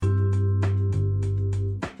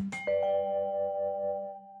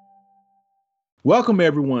Welcome,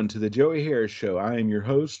 everyone, to the Joey Harris Show. I am your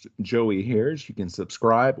host, Joey Harris. You can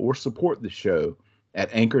subscribe or support the show at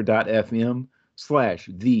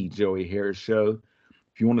anchor.fm/The Joey Harris Show.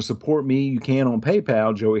 If you want to support me, you can on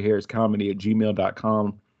PayPal,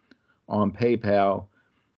 joeyharriscomedy@gmail.com on PayPal,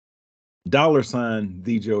 $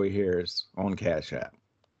 The Joey Harris on Cash App.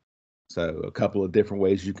 So, a couple of different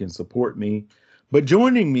ways you can support me. But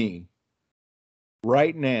joining me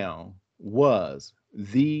right now was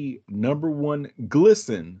the number one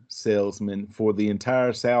Glisten salesman for the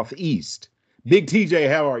entire Southeast. Big TJ,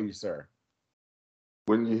 how are you, sir?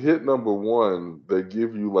 When you hit number one, they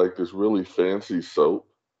give you like this really fancy soap.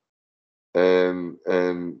 And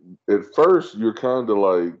at first you're kind of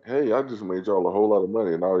like, hey, I just made y'all a whole lot of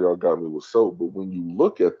money and now y'all got me with soap. But when you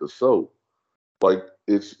look at the soap, like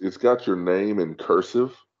it's got your name in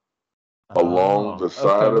cursive along Oh, the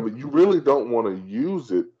side okay. of it. You really don't want to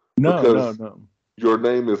use it No, no, because no. your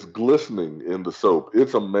name is glistening in the soap.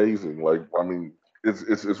 It's amazing. Like I mean,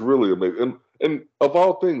 it's really amazing. And of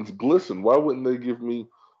all things, glisten. Why wouldn't they give me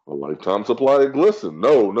a lifetime supply of glisten?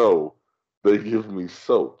 No, no, they give me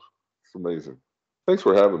soap. It's amazing. Thanks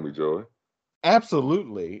for having me, Joey.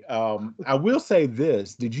 Absolutely. I will say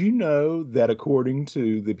this. Did you know that according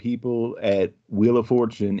to the people at Wheel of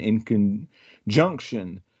Fortune, in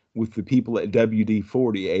conjunction with the people at WD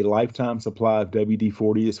 40, a lifetime supply of WD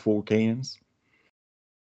 40 is 4 cans?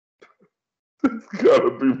 It's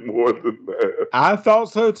gotta be more than that. I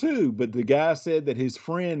thought so too, but the guy said that his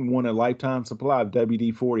friend won a lifetime supply of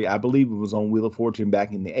WD 40. I believe it was on Wheel of Fortune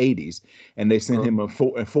back in the 80s, and they sent Uh, him a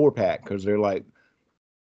four pack because they're like,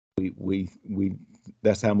 we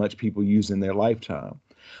that's how much people use in their lifetime.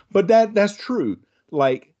 But that's true.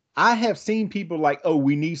 Like I have seen people like, oh,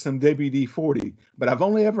 we need some WD 40, but I've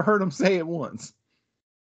only ever heard them say it once.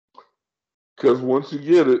 Because once you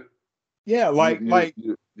get it, Yeah, like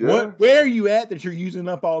yeah. where are you at that you're using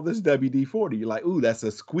up all this WD 40? You're like, ooh, that's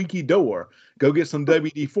a squeaky door. Go get some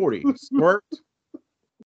WD 40. Squirt.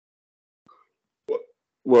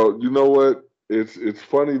 Well, you know what? It's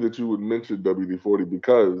funny that you would mention WD 40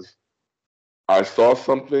 because I saw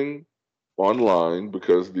something online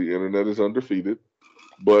because the internet is undefeated,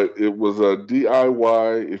 but it was a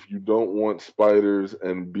DIY if you don't want spiders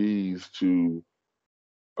and bees to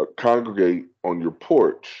congregate on your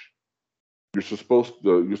porch. You're supposed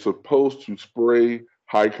to spray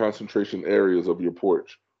high concentration areas of your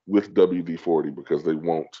porch with WD 40 because they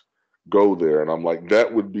won't go there. And I'm like,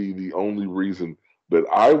 that would be the only reason that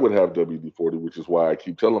I would have WD 40, which is why I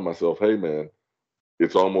keep telling myself, hey man,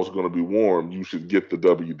 it's almost going to be warm. You should get the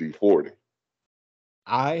WD 40.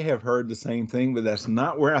 I have heard the same thing, but that's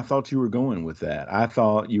not where I thought you were going with that. I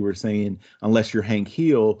thought you were saying, unless you're Hank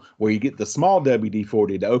Hill, where you get the small WD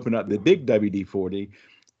 40 to open up the big WD 40.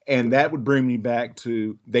 And that would bring me back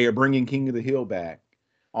to they are bringing King of the Hill back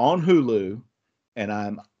on Hulu, and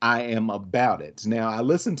I am about it. Now, I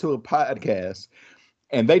listened to a podcast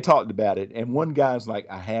and they talked about it, and one guy's like,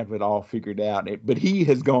 I have it all figured out. But he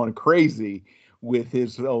has gone crazy with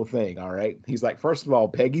his whole thing. All right. He's like, first of all,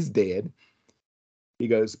 Peggy's dead. He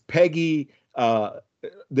goes, Peggy,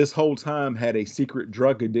 this whole time had a secret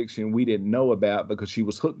drug addiction we didn't know about because she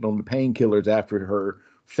was hooked on the painkillers after her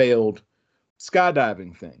failed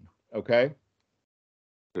skydiving thing. Okay.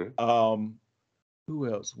 Okay. Um,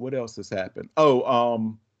 who else? What else has happened?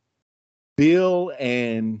 Oh, Bill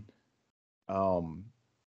and um,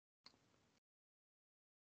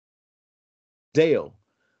 Dale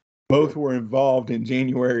both Okay. were involved in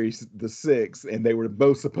January the 6th, and they were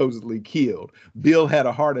both supposedly killed. Bill had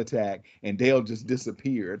a heart attack, and Dale just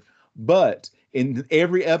disappeared. But in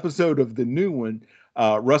every episode of the new one,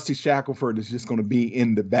 Rusty Shackelford is just going to be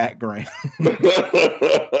in the background.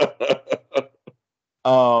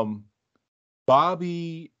 um,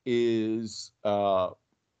 Bobby is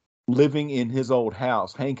living in his old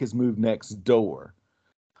house. Hank has moved next door.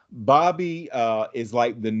 Bobby is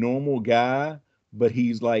like the normal guy, but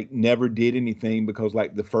he's like never did anything because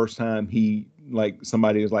like the first time he like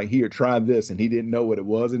somebody was like, here, try this, and he didn't know what it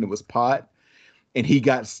was, and it was pot, and he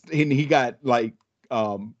got like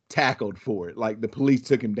tackled for it. Like the police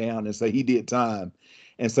took him down and so he did time.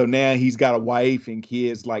 And so now he's got a wife and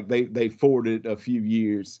kids, like they forwarded a few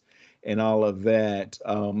years and all of that.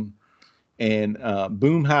 And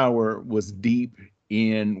Boomhauer was deep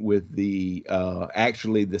in with the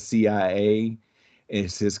actually the CIA,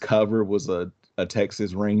 as his cover was a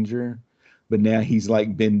Texas Ranger, but now he's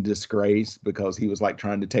like been disgraced because he was like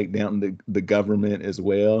trying to take down the government as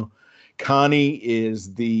well. Connie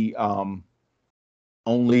is the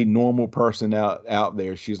only normal person out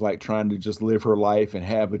there. She's like trying to just live her life and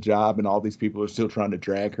have a job, and all these people are still trying to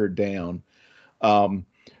drag her down. Um,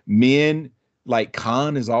 Men. like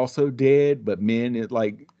Khan is also dead, but men it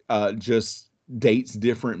like just dates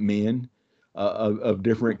different men of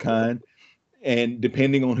different kind. And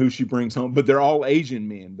depending on who she brings home, but they're all Asian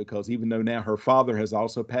men because even though now her father has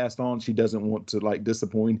also passed on, she doesn't want to like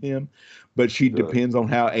disappoint him, but she Yeah. depends on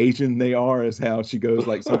how Asian they are as how she goes.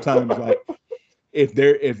 Like sometimes like if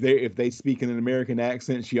they speak in an American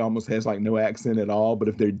accent, she almost has like no accent at all. But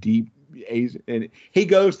if they're deep Asian, and he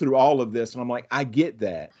goes through all of this, and I'm like, I get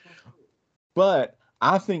that, but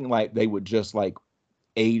I think like they would just like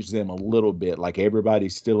age them a little bit, like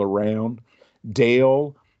everybody's still around.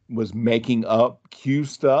 Dale was making up Q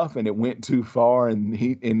stuff and it went too far, and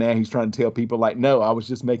now he's trying to tell people like, no, I was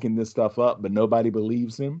just making this stuff up, but nobody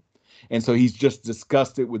believes him. And so he's just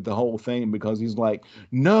disgusted with the whole thing because he's like,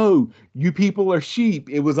 no, you people are sheep.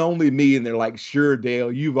 It was only me. And they're like, sure,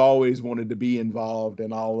 Dale, you've always wanted to be involved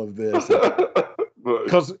in all of this.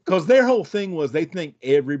 Because their whole thing was they think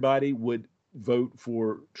everybody would vote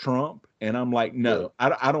for Trump. And I'm like, no,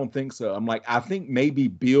 I don't think so. I'm like, I think maybe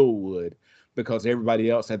Bill would because everybody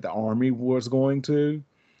else at the army was going to.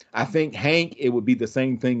 I think Hank, it would be the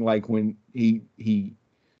same thing like when he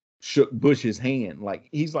shook Bush's hand. Like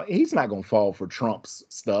he's not gonna fall for Trump's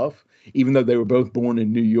stuff, even though they were both born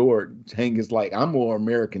in New York. Hank is like, I'm more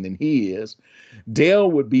American than he is.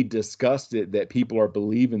 Dale would be disgusted that people are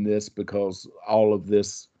believing this because all of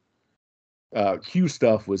this Q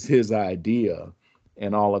stuff was his idea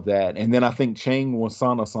and all of that. And then I think Chang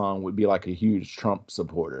Wasana-san would be like a huge Trump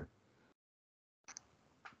supporter.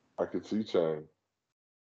 I could see Chang.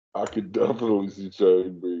 I could definitely see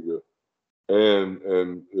Chang being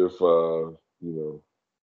and if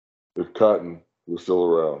if Cotton was still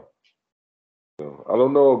around. I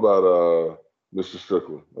don't know about Mr.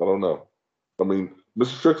 Strickland. I don't know. I mean,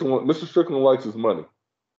 Mr. Strickland likes his money.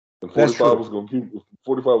 And That's 45 true. was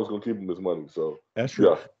gonna keep him his money. So That's true.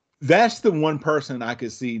 yeah. That's the one person I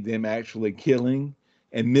could see them actually killing.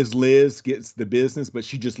 And Ms. Liz gets the business, but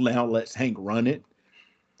she just now lets Hank run it.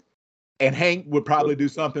 And Hank would probably do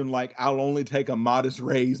something like, I'll only take a modest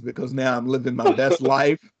raise because now I'm living my best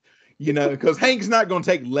life. Because Hank's not going to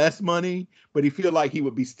take less money, but he feel like he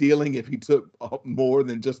would be stealing if he took more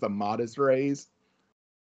than just a modest raise.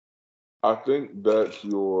 I think that's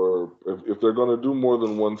if they're going to do more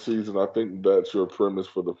than one season, I think that's your premise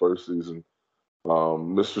for the first season.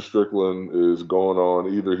 Mr. Strickland is going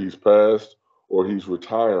on, either he's passed or he's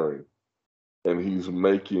retiring, and he's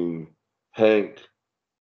making Hank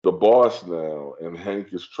the boss now, and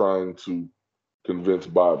Hank is trying to convince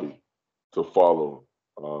Bobby to follow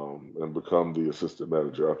and become the assistant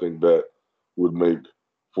manager. I think that would make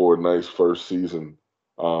for a nice first season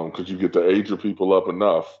because you get to age your people up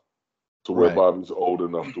enough to where Right. Bobby's old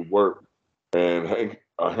enough to work. And Hank,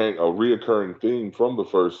 a reoccurring theme from the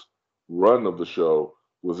first run of the show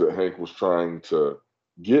was that Hank was trying to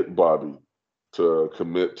get Bobby to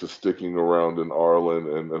commit to sticking around in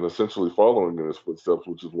Arlen and essentially following in his footsteps,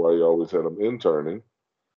 which is why he always had him interning.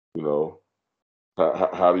 You know,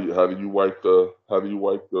 how do you wipe the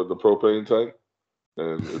propane tank?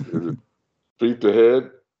 And is it feet to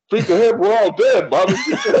head? Feet to head, we're all dead, Bobby.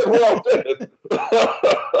 Feet to head, we're all dead.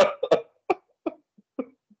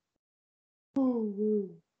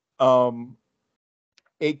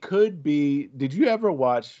 It could be. Did you ever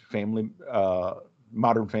watch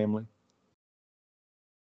Modern Family?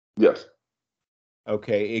 Yes.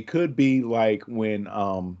 Okay, it could be like when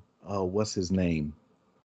what's his name?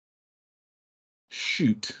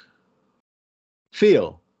 Shoot.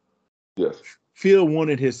 Phil. Yes. Phil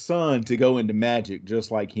wanted his son to go into magic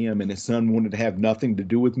just like him, and his son wanted to have nothing to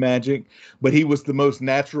do with magic, but he was the most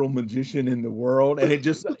natural magician in the world, and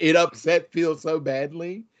it upset Phil so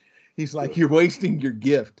badly. He's like, "You're wasting your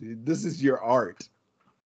gift. This is your art."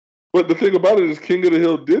 But the thing about it is, King of the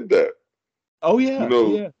Hill did that. Oh yeah,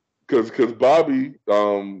 yeah. Because Bobby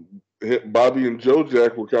and Joe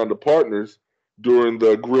Jack were kind of partners during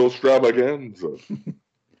the grill extravaganza.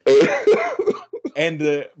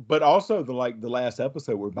 And but also the last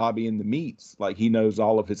episode where Bobby in the meats, like he knows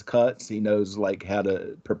all of his cuts, he knows like how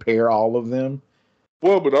to prepare all of them.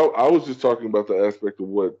 Well, but I was just talking about the aspect of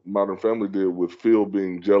what Modern Family did with Phil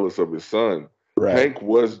being jealous of his son. Right. Hank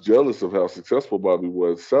was jealous of how successful Bobby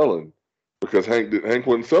was selling because Hank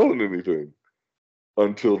wasn't selling anything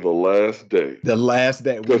until the last day. The last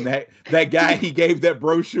day when that guy he gave that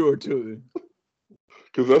brochure to him.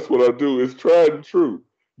 Because that's what I do. It's tried and true.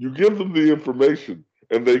 You give them the information,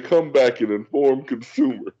 and they come back an informed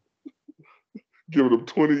consumer, giving them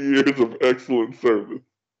 20 years of excellent service.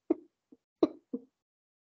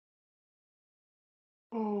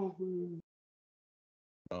 Oh, man.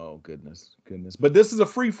 Oh goodness. But this is a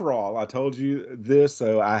free for all. I told you this,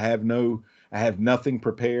 so I have no I have nothing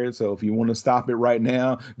prepared. So if you want to stop it right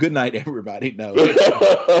now, good night, everybody. No.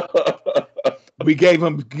 We gave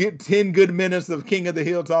them 10 good minutes of King of the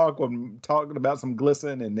Hill talk when talking about some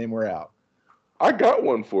glisten, and then we're out. I got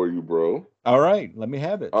one for you, bro. All right, let me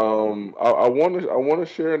have it. I want to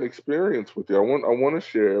share an experience with you. I want to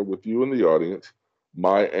share with you and the audience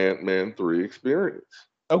my Ant-Man 3 experience.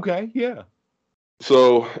 Okay, yeah.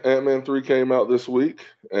 So Ant-Man 3 came out this week,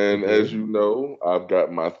 and Okay. as you know, I've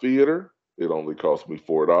got my theater. It only cost me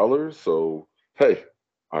 $4, so hey,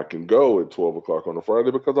 I can go at 12 o'clock on a Friday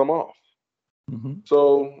because I'm off. Mm-hmm.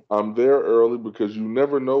 So I'm there early because you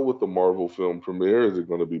never know with the Marvel film premiere. Is it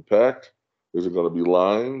going to be packed? Is it going to be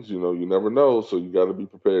lines? You know, you never know. So you got to be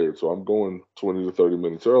prepared. So I'm going 20 to 30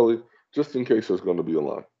 minutes early just in case there's going to be a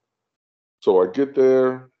line. So I get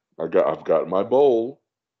there. I've got my bowl.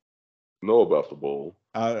 Know about the bowl.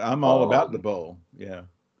 I'm all about the bowl. Yeah.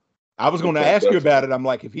 I was going to Because ask you that's about it. I'm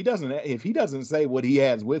like, if he doesn't say what he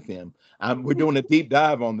has with him, we're doing a deep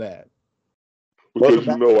dive on that. because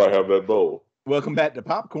you know I have that bowl. Welcome back to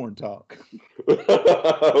Popcorn Talk.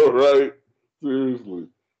 Right? Seriously.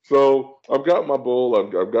 So I've got my bowl.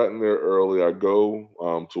 I've gotten there early. I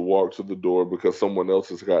go to walk to the door because someone else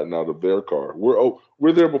has gotten out of their car.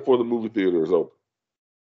 We're there before the movie theater is open.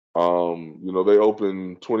 You know, they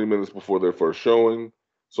open 20 minutes before their first showing.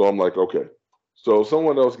 So I'm like, okay. So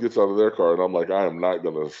someone else gets out of their car, and I'm like, I am not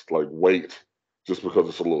gonna like wait just because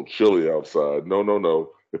it's a little chilly outside. No, no,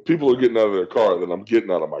 no. If people are getting out of their car, then I'm getting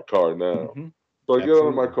out of my car now. Mm-hmm. So I get out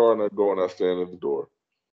of my Absolutely. car and I go and I stand at the door.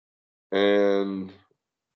 And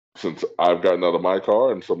since I've gotten out of my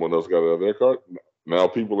car and someone else got out of their car, now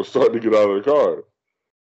people are starting to get out of their car.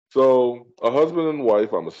 So a husband and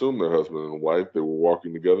wife, I'm assuming they're husband and wife, they were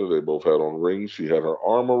walking together. They both had on rings. She had her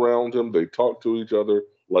arm around him. They talked to each other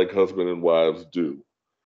like husband and wives do.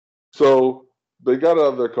 So they got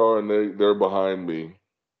out of their car and they're behind me.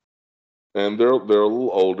 And they're a little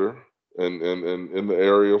older. And in the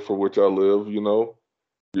area for which I live, you know,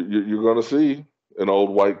 you're going to see an old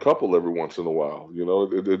white couple every once in a while. You know,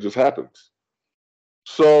 it just happens.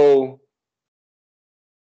 So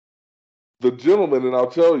the gentleman, and I'll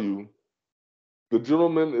tell you, the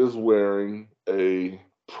gentleman is wearing a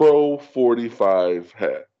Pro 45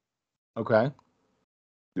 hat. Okay.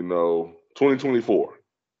 You know, 2024.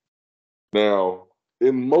 Now,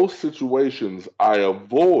 in most situations, I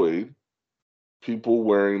avoid people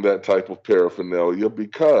wearing that type of paraphernalia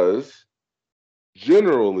because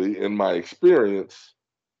generally, in my experience,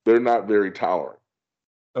 they're not very tolerant.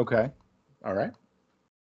 Okay. All right.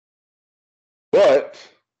 But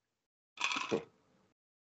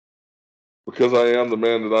because I am the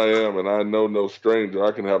man that I am and I know no stranger,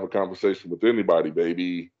 I can have a conversation with anybody,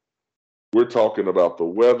 baby. We're talking about the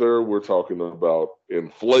weather, we're talking about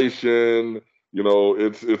inflation. You know,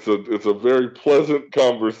 it's a very pleasant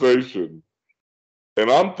conversation. And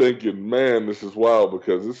I'm thinking, man, this is wild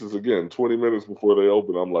because this is again 20 minutes before they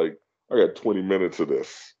open. I'm like, I got 20 minutes of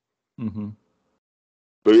this. Mm-hmm.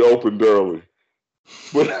 They opened early.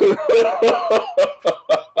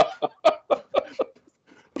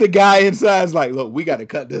 The guy inside is like, look, we got to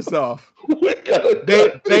cut this off.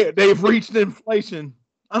 They've reached inflation.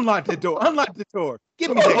 Unlock the door. Unlock the door.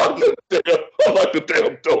 Give me that. Unlock the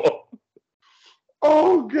damn door.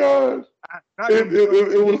 Oh God!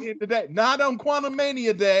 It was today. Not on Quantum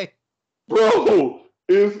Mania Day, bro.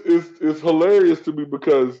 It's hilarious to me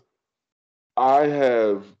because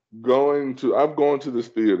I've gone to this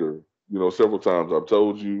theater, you know, several times. I've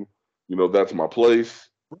told you, you know, that's my place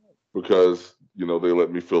because you know they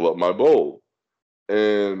let me fill up my bowl,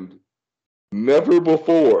 and never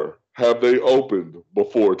before have they opened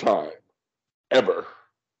before time, ever.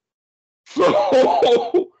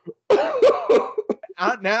 So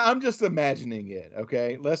now I'm just imagining it.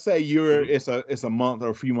 Okay, let's say it's a month or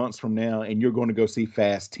a few months from now, and you're going to go see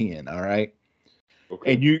Fast 10. All right.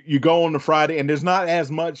 Okay. And you go on the Friday, and there's not as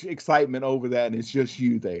much excitement over that, and it's just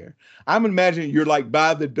you there. I'm imagining you're like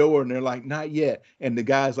by the door, and they're like, not yet, and the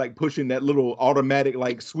guy's like pushing that little automatic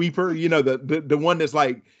like sweeper, you know, the one that's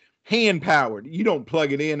like hand powered. You don't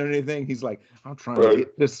plug it in or anything. He's like, I'm trying to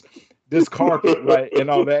get this carpet right and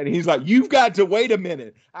all that, and he's like, you've got to wait a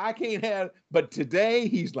minute. I can't have. But today,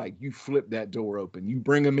 he's like, you flip that door open, you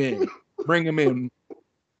bring them in, bring them in.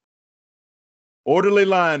 Orderly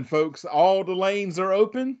line, folks. All the lanes are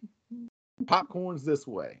open. Popcorn's this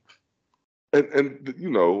way. And you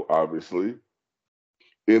know, obviously,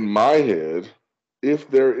 in my head, if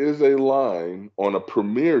there is a line on a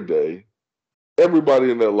premiere day, everybody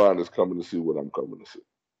in that line is coming to see what I'm coming to see.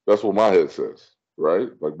 That's what my head says, right?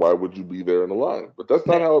 Like, why would you be there in the line? But that's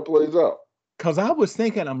not how it plays out. Because I was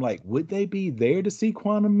thinking, I'm like, would they be there to see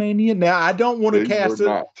Quantum Mania? Now, I don't want to cast it.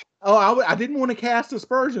 Not. Oh, I didn't want to cast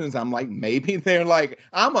aspersions. I'm like, maybe they're like,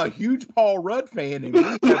 I'm a huge Paul Rudd fan, and we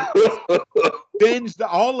have binged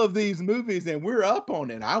all of these movies, and we're up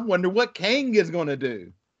on it. I wonder what Kang is going to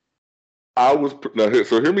do.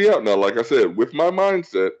 So hear me out now. Like I said, with my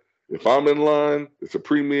mindset, if I'm in line, it's a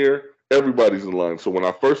premiere, everybody's in line. So when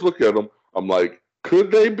I first look at them, I'm like,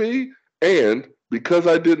 could they be? And because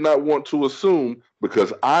I did not want to assume,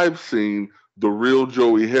 because I've seen the real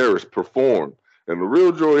Joey Harris perform. And the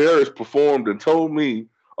real Joey Harris performed and told me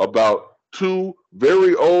about two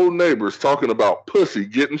very old neighbors talking about pussy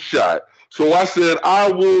getting shot. So I said,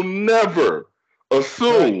 I will never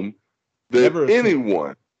assume that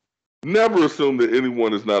anyone, never assume that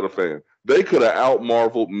anyone is not a fan. They could have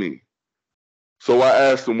out-marveled me. So I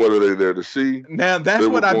asked them, what are they there to see? Now that's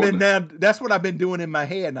what I've been. Now that's what I've been doing in my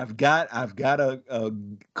head, and I've got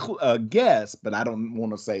a guess, but I don't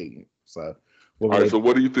want to say. So, all right. So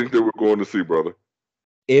what do you think they were going to see, brother?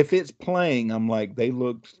 If it's playing, I'm like, they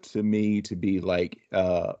looked to me to be like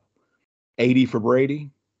 80 for Brady.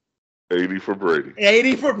 80 for Brady.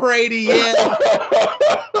 80 for Brady. Yeah.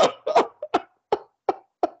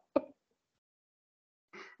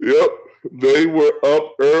 Yep. They were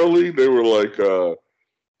up early. They were like,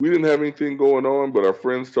 we didn't have anything going on, but our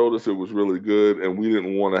friends told us it was really good, and we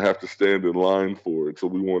didn't want to have to stand in line for it, so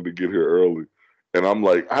we wanted to get here early. And I'm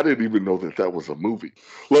like, I didn't even know that was a movie.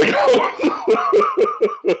 Like,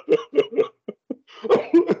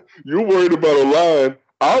 you're worried about a line.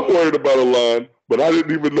 I'm worried about a line, but I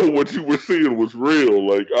didn't even know what you were seeing was real.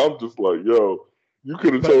 Like, I'm just like, yo, you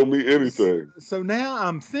could have told me anything. So now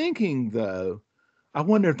I'm thinking, though, I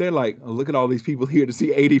wonder if they're like, oh, look at all these people here to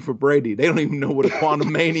see 80 for Brady. They don't even know what a Quantum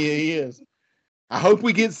Mania is. I hope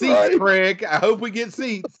we get seats, right? Craig. I hope we get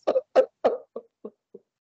seats.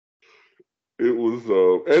 It was,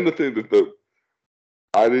 and the thing that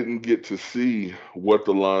I didn't get to see what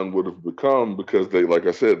the line would have become because they, like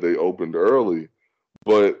I said, they opened early.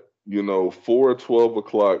 But, you know, for a 12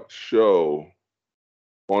 o'clock show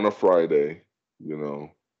on a Friday, you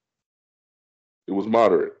know, it was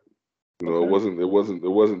moderate. You know, okay. It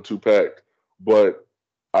wasn't too packed. But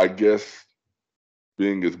I guess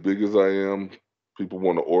being as big as I am, people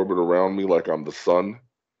want to orbit around me like I'm the sun.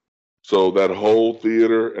 So that whole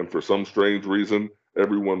theater, and for some strange reason,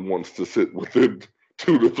 everyone wants to sit within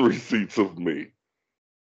 2 to 3 seats of me.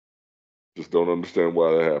 Just don't understand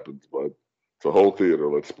why that happens, but it's a whole theater.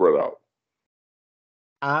 Let's spread out.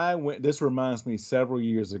 This reminds me several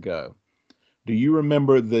years ago. Do you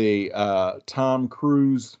remember the Tom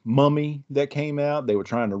Cruise Mummy that came out? They were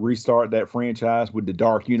trying to restart that franchise with the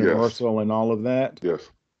Dark Universal and all of that. Yes.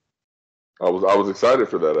 I was excited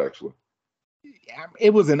for that, actually.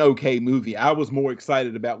 It was an okay movie. I was more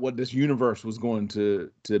excited about what this universe was going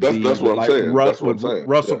to be. That's what I'm saying. That's what I'm saying.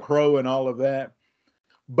 Russell Crowe and all of that.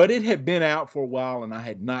 But it had been out for a while, and I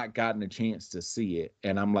had not gotten a chance to see it.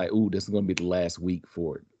 And I'm like, ooh, this is going to be the last week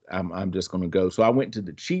for it. I'm just going to go. So I went to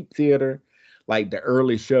the cheap theater, like the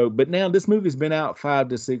early show. But now this movie's been out 5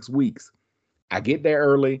 to 6 weeks. I get there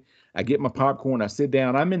early. I get my popcorn. I sit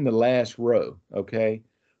down. I'm in the last row, okay?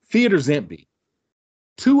 Theater's empty.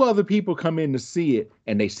 2 other people come in to see it,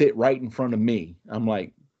 and they sit right in front of me. I'm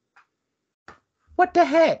like, what the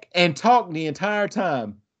heck? And talk the entire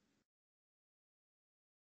time.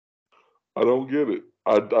 I don't get it.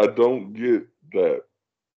 I don't get that.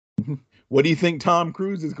 What do you think Tom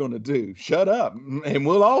Cruise is going to do? Shut up, and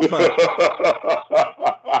we'll all find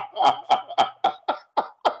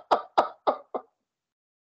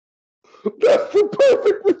That's the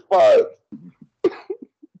perfect response.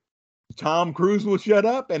 Tom Cruise will shut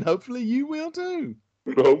up, and hopefully you will too.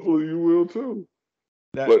 Hopefully you will too.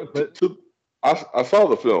 I saw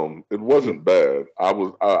the film. It wasn't bad.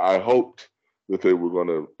 I hoped that they were going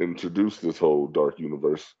to introduce this whole dark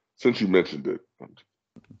universe since you mentioned it.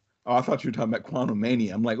 Oh, I thought you were talking about Quantum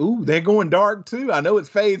Mania. I'm like, ooh, they're going dark too. I know it's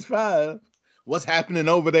Phase 5. What's happening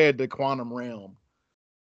over there at the Quantum Realm?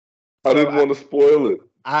 I didn't want to spoil it.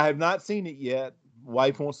 I have not seen it yet.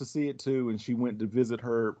 Wife wants to see it too, and she went to visit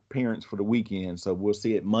her parents for the weekend. So we'll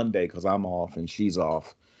see it Monday because I'm off and she's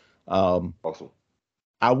off. Awesome.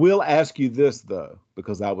 I will ask you this though,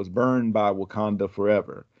 because I was burned by Wakanda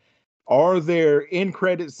Forever. Are there end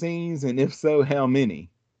credit scenes, and if so, how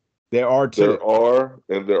many? There are 2.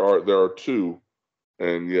 There are 2,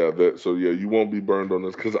 and you won't be burned on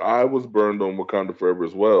this because I was burned on Wakanda Forever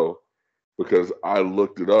as well because I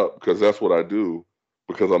looked it up because that's what I do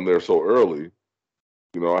because I'm there so early.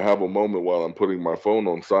 You know, I have a moment while I'm putting my phone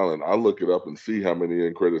on silent. I look it up and see how many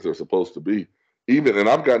end credits there's supposed to be. And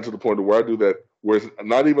I've gotten to the point where I do that Whereas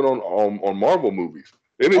not even on Marvel movies.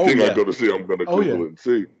 Oh Anything I yeah. go to see, I'm going to Oh yeah. Google it and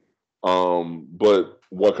see. But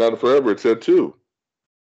Wakanda Forever, it said too,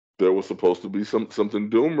 there was supposed to be something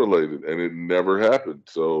Doom related, and it never happened.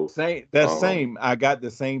 So Same. I got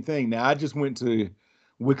the same thing. Now I just went to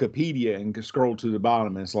Wikipedia and scrolled to the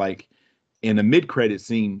bottom, and it's like in a mid-credit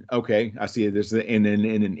scene. Okay, I see it. There's and then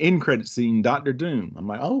in an end-credit scene, Doctor Doom. I'm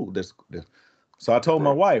like, oh, that's. So I told my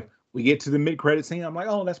right. wife, we get to the mid-credit scene. I'm like,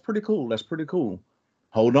 oh, that's pretty cool. That's pretty cool.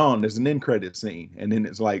 Hold on, there's an end-credit scene, and then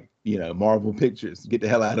it's like, Marvel Pictures, get the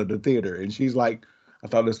hell out of the theater. And she's like, I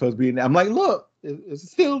thought it was supposed to be in there. I'm like, look,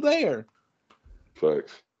 it's still there.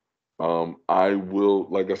 Facts. I will,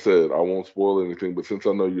 like I said, I won't spoil anything, but since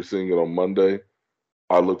I know you're seeing it on Monday,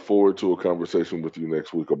 I look forward to a conversation with you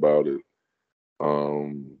next week about it.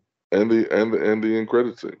 And the end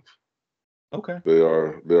credit scenes. Okay. They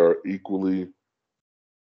are equally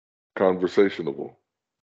conversationable.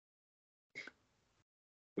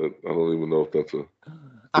 I don't even know if that's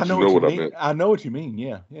I but you know know what you what I mean. meant. I know what you mean.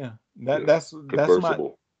 Yeah, yeah. That Yeah, that's my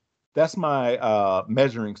conversible. that's my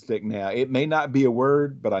measuring stick now. It may not be a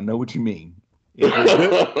word, but I know what you mean. If we're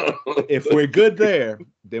good, if we're good there,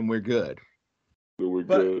 then we're good. So we're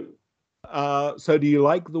But good. so do you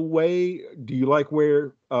like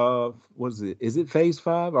where what is it? Is it phase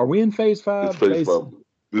 5? Are we in phase It's 5? Phase Five.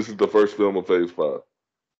 This is the first film of Phase 5.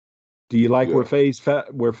 Do you like Yeah,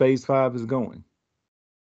 where phase 5 is going?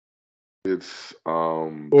 it's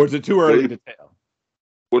Or is it too early they. to tell?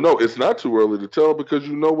 Well, no, it's not too early to tell because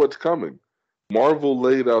you know what's coming. Marvel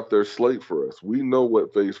laid out their slate for us. We know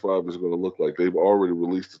what Phase 5 is going to look like. They've already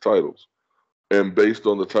released the titles. And based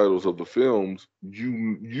on the titles of the films, you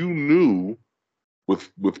knew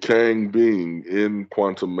with Kang being in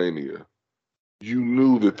Quantum Mania, you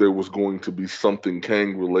knew that there was going to be something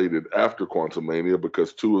Kang related after Quantum Mania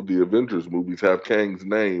because two of the Avengers movies have Kang's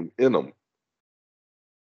name in them.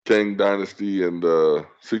 Kang Dynasty and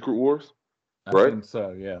Secret Wars, I right? think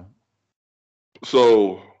so, yeah.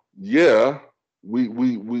 So yeah, we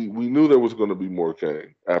knew there was going to be more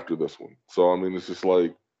Kang after this one. So I mean, it's just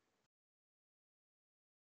like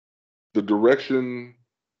the direction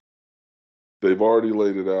they've already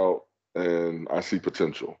laid it out, and I see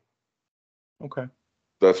potential. Okay.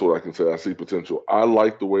 That's what I can say. I see potential. I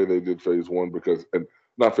like the way they did Phase One because, and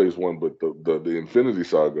not Phase One, but the Infinity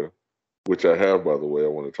Saga, which I have, by the way. I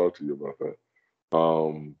want to talk to you about that.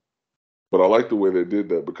 But I like the way they did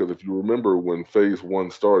that because if you remember when Phase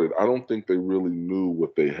One started, I don't think they really knew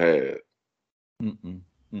what they had Mm-mm.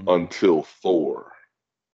 Mm-mm. until Thor.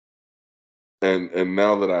 And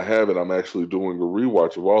now that I have it, I'm actually doing a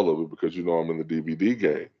rewatch of all of it because I'm in the DVD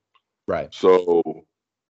game. Right. So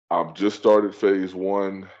I've just started Phase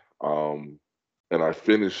One, and I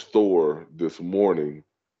finished Thor this morning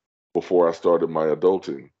before I started my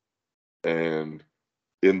adulting. And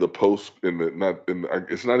in the post, in the not in,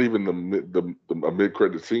 it's not even the mid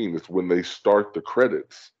credit scene. It's when they start the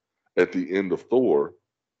credits at the end of Thor.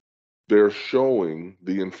 They're showing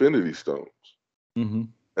the Infinity Stones Mm-hmm.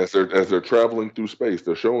 as they're traveling through space.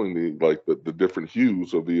 They're showing the different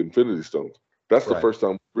hues of the Infinity Stones. That's the Right. first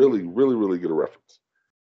time really, really, really get a reference.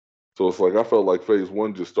 So it's like I felt like Phase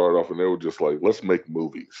One just started off, and they were just like, "Let's make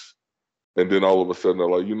movies," and then all of a sudden they're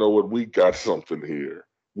like, "You know what? We got something here.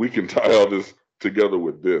 We can tie all this together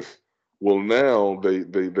with this." Well, now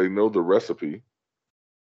they know the recipe,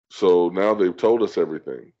 so now they've told us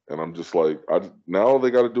everything, and I'm just like, now all they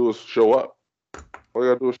got to do is show up. All they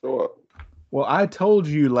got to do is show up. Well, I told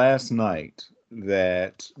you last night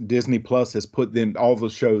that Disney Plus has put them all the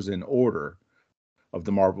shows in order of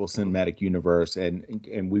the Marvel Mhm. Cinematic Universe,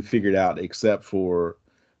 and we figured out except for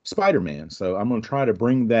Spider-Man. So I'm going to try to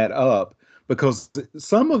bring that up because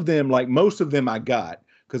some of them, like most of them, I got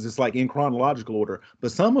because it's like in chronological order,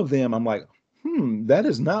 but some of them I'm like, that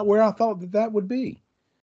is not where I thought that would be.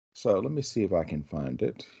 So let me see if I can find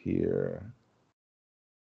it here.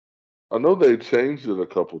 I know they changed it a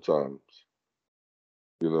couple times.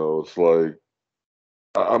 It's like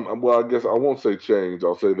well, I guess I won't say change.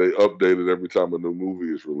 I'll say they update it every time a new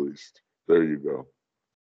movie is released. There you go.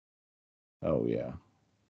 Oh yeah,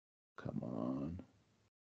 come on.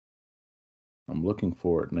 I'm looking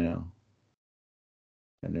for it now,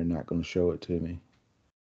 and they're not going to show it to me.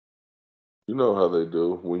 You know how they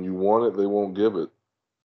do. When you want it, they won't give it.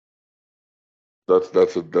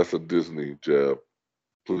 That's a Disney jab.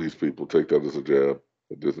 Please, people, take that as a jab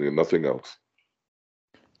at Disney and nothing else.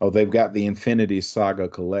 Oh, they've got the Infinity Saga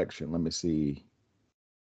collection. Let me see.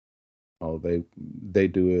 Oh, they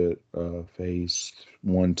do it phase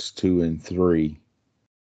 1, 2, and 3.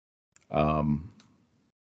 Um,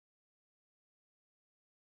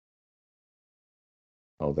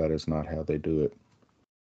 Oh, that is not how they do it.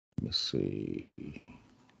 Let's see.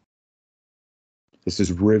 This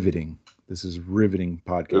is riveting. This is riveting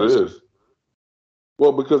podcast. It is.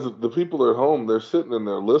 Well, because the people at home, they're sitting in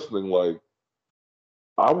there listening like,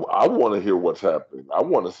 I want to hear what's happening. I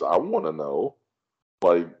want to know.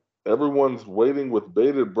 Like, everyone's waiting with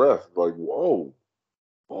bated breath. Like, whoa,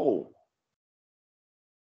 whoa.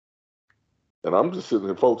 And I'm just sitting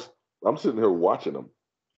here, folks, I'm sitting here watching them.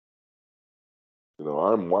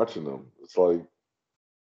 I'm watching them. It's like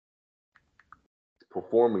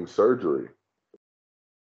performing surgery.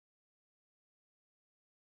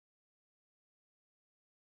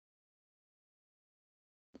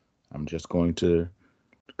 I'm just going to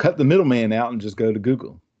cut the middleman out and just go to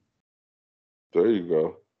Google. There you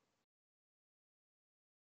go.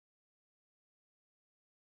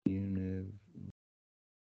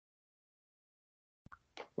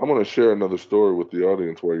 I'm going to share another story with the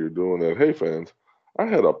audience while you're doing that. Hey, fans, I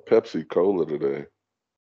had a Pepsi Cola today.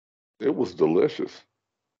 It was delicious.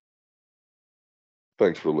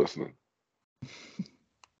 Thanks for listening.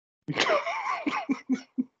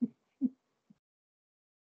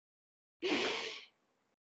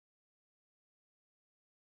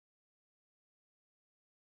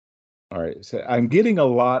 All right, so I'm getting a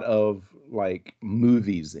lot of like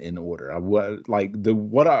movies in order. What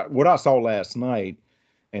I saw last night,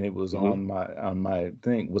 and it was on my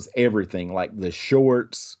thing, was everything, like the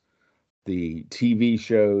shorts, the TV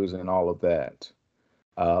shows, and all of that.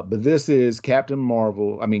 But this is Captain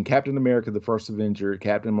America, the First Avenger,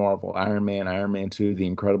 Captain Marvel, Iron Man 2, The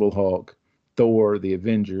Incredible Hulk, Thor, The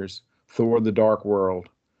Avengers, Thor: The Dark World,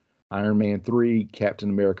 Iron Man 3, Captain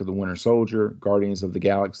America: The Winter Soldier, Guardians of the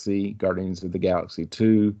Galaxy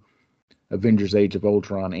 2, Avengers: Age of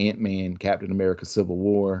Ultron, Ant-Man, Captain America: Civil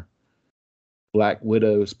War, Black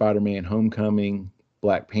Widow, Spider-Man: Homecoming,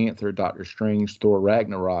 Black Panther, Doctor Strange, Thor: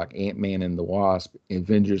 Ragnarok, Ant-Man and the Wasp,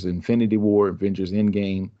 Avengers: Infinity War, Avengers: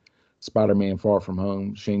 Endgame, Spider-Man: Far From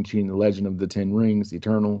Home, Shang-Chi and the Legend of the Ten Rings,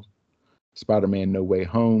 Eternals, Spider-Man: No Way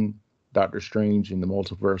Home, Doctor Strange in the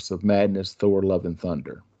Multiverse of Madness, Thor: Love and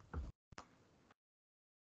Thunder.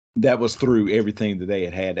 That was through everything that they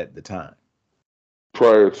had at the time.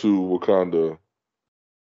 Prior to Wakanda.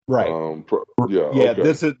 Right. Yeah.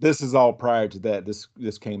 Okay. This is all prior to that.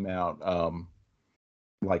 This came out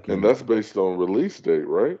and that's based on release date,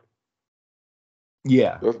 right?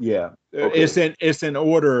 Yeah. Okay. It's in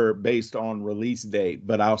order based on release date,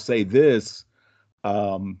 but I'll say this,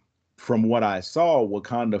 from what I saw,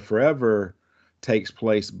 Wakanda Forever takes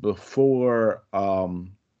place before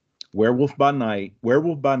Werewolf by Night,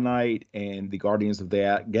 and the Guardians of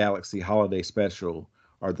the Galaxy Holiday Special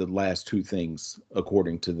are the last two things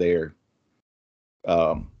according to their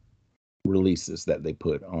releases that they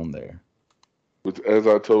put on there. Which, as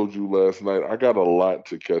I told you last night, I got a lot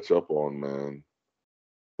to catch up on, man.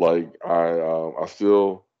 Like I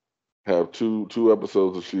still have two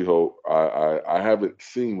episodes of She-Hulk. I haven't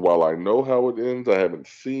seen. While I know how it ends, I haven't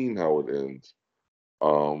seen how it ends.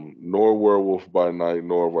 Nor Werewolf by Night,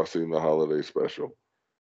 nor have I seen the holiday special.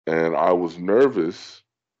 And I was nervous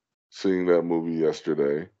seeing that movie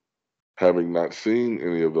yesterday, having not seen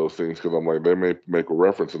any of those things, because I'm like, they may make a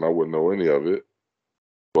reference and I wouldn't know any of it.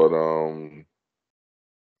 But I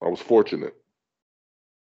was fortunate.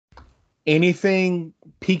 Anything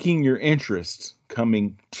piquing your interest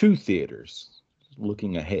coming to theaters,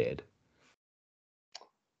 looking ahead?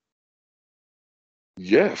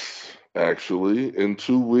 Yes, actually, in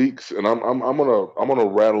 2 weeks, and I'm gonna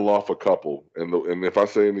rattle off a couple, and if I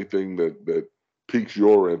say anything that piques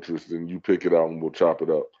your interest, then you pick it out and we'll chop it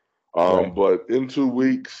up. Right. But in 2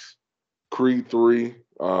 weeks, Creed 3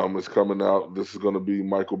 is coming out. This is going to be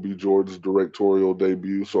Michael B. Jordan's directorial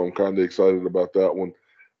debut, so I'm kind of excited about that one.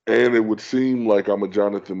 And it would seem like I'm a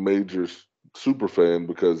Jonathan Majors super fan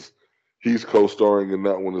because he's co-starring in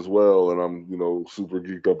that one as well, and I'm super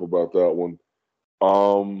geeked up about that one.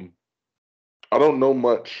 I don't know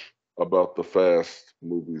much about the Fast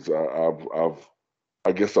movies.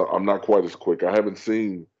 I guess I'm not quite as quick. I haven't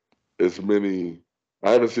seen as many.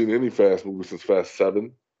 I haven't seen any Fast movies since Fast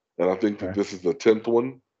 7, and I think that this is the 10th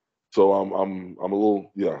one. So I'm a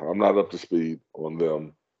little I'm not up to speed on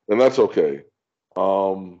them, and that's okay.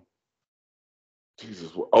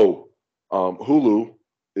 Jesus. Hulu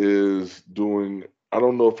is doing. I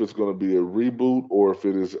don't know if it's going to be a reboot or if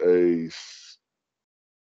it is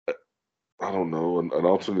I don't know, an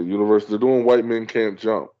alternate universe. They're doing White Men Can't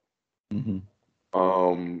Jump. Mm-hmm.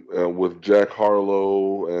 And with Jack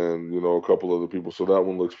Harlow and a couple other people. So that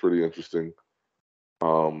one looks pretty interesting.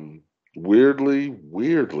 Weirdly,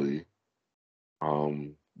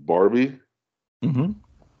 Barbie. Mm-hmm.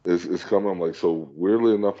 It's coming. I'm like, so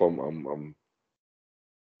weirdly enough, I'm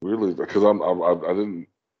weirdly because I didn't.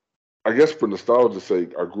 I guess for nostalgia's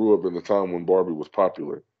sake, I grew up in the time when Barbie was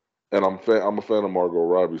popular, and I'm a fan of Margot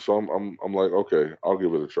Robbie, so I'm like, okay, I'll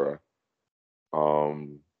give it a try.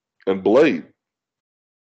 Um, and Blade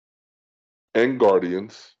and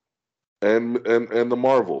Guardians and the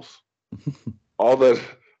Marvels, all that.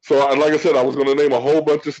 So like I said, I was going to name a whole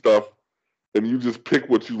bunch of stuff, and you just pick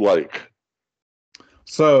what you like.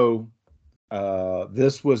 So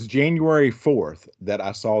this was January 4th that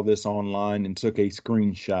I saw this online and took a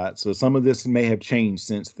screenshot. So some of this may have changed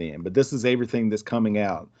since then, but this is everything that's coming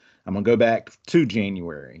out. I'm going to go back to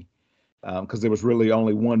January because there was really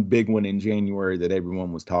only one big one in January that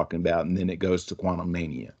everyone was talking about, and then it goes to Quantum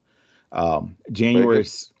Mania. January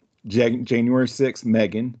Megan? January 6th,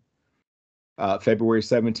 Megan. February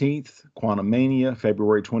 17th, Quantum Mania.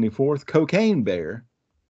 February 24th, Cocaine Bear.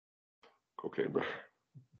 Okay, bro.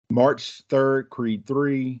 March 3rd, Creed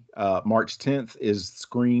 3. March 10th is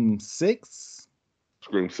Scream 6.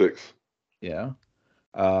 Scream 6. Yeah.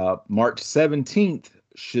 March 17th,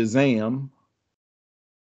 Shazam,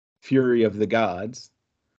 Fury of the Gods.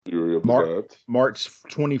 Fury of the Gods. March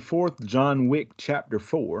 24th, John Wick Chapter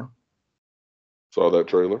 4. Saw that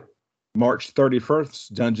trailer. March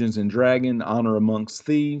 31st, Dungeons and Dragon, Honor Amongst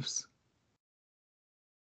Thieves.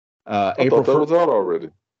 I thought that was out already.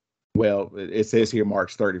 Well, it says here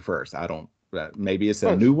March 31st. I don't, maybe it's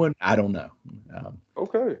a Nice. new one. I don't know.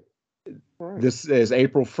 Okay. Right. This is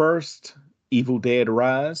April 1st, Evil Dead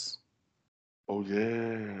Rise. Oh,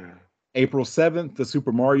 yeah. April 7th, the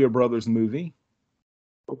Super Mario Brothers movie.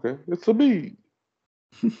 Okay. It's a me.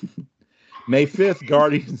 May 5th,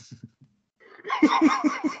 Guardians.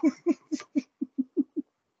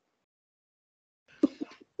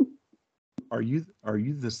 Are you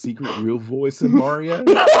the secret real voice of Mario?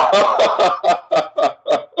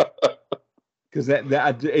 Because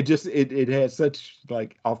it had such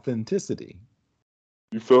like authenticity.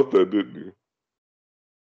 You felt that, didn't you?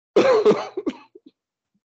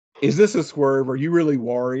 Is this a swerve? Are you really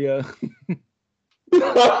Wario?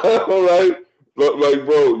 All right. But like,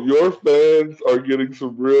 bro, your fans are getting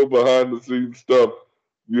some real behind the scenes stuff.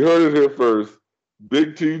 You heard it here first.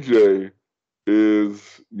 Big TJ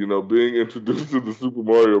is, being introduced to the Super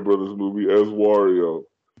Mario Brothers movie as Wario.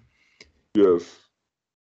 Yes.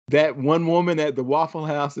 That one woman at the Waffle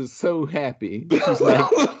House is so happy. She's like,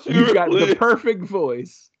 you've got the perfect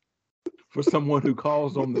voice for someone who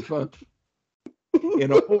calls on the phone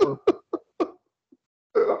in a horror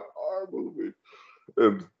movie.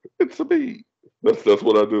 And it's a me. That's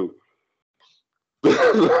what I do.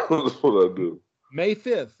 That's what I do. May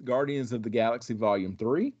 5th, Guardians of the Galaxy Volume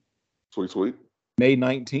 3. Sweet. May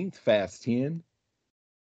 19th, Fast 10.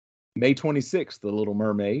 May 26th, The Little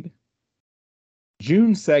Mermaid.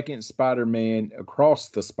 June 2nd, Spider-Man Across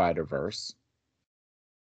the Spider-Verse.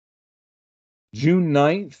 June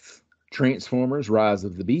 9th, Transformers Rise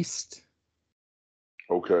of the Beast.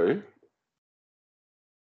 Okay.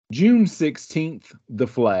 June 16th, The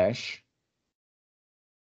Flash.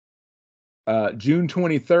 June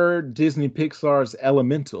 23rd, Disney Pixar's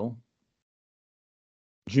Elemental.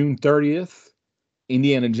 June 30th,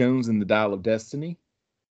 Indiana Jones and the Dial of Destiny.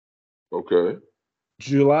 Okay.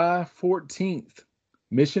 July 14th,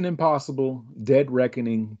 Mission Impossible Dead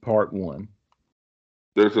Reckoning Part 1.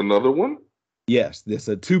 There's another one? Yes, there's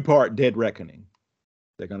a 2-part Dead Reckoning.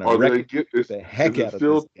 They're going to wreck the heck out of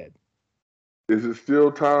this dead. Is it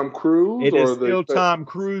still Tom Cruise? It is still Tom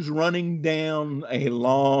Cruise running down a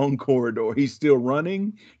long corridor. He's still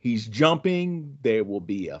running. He's jumping. There will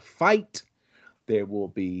be a fight. There will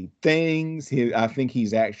be things. I think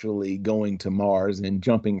he's actually going to Mars and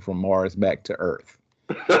jumping from Mars back to Earth.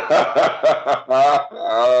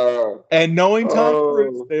 And knowing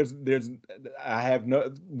Tom Cruise,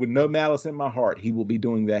 with no malice in my heart, he will be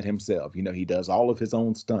doing that himself. He does all of his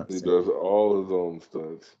own stunts. He does all his own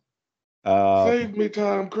stunts. Save me,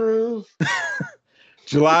 Tom Cruise.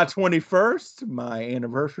 July 21st, my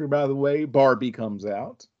anniversary, by the way, Barbie comes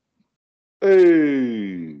out.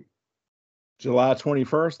 Hey. July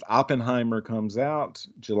 21st, Oppenheimer comes out.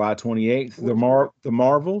 July 28th, The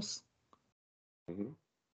Marvels. Mm-hmm.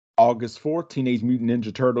 August 4th, Teenage Mutant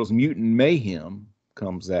Ninja Turtles Mutant Mayhem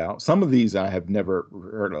comes out. Some of these I have never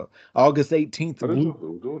heard of. August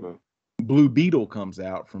 18th, Blue Beetle comes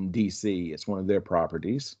out from DC. It's one of their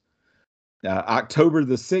properties. October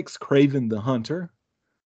the 6th, Kraven the Hunter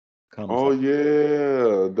comes out.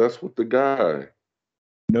 Yeah, that's with the guy.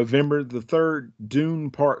 November the 3rd, Dune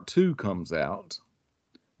Part 2 comes out.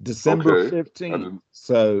 December 15th.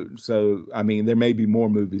 So there may be more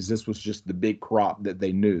movies. This was just the big crop that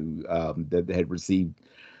they knew that they had received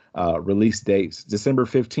Release dates: December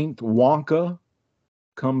 15th, Wonka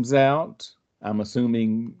comes out. I'm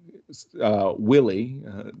assuming Willie,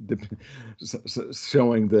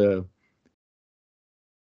 showing the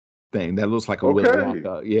thing that looks like a Willy Okay,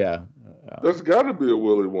 Wonka. Yeah. that's got to be a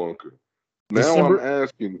Willy Wonka. Now I'm December.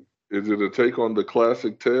 asking, is it a take on the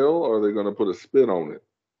classic tale, or are they going to put a spin on it?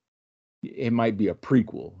 It might be a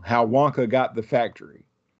prequel. How Wonka got the factory.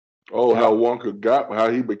 Oh, how How Wonka got, how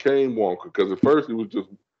he became Wonka? Because at first he was just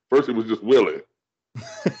Willy.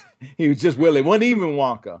 he was just Willie. Wasn't even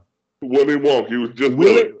Wonka. Willy Wonka, he was just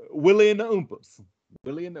Willy. Willie and the Oompas.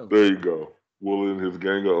 Willie and the Oompas. There you go, Willy and his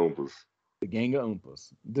gang of Oompas. The Gang of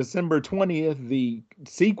Oompas. December 20th, the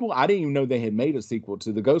sequel. I didn't even know they had made a sequel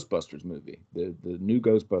to the Ghostbusters movie. The new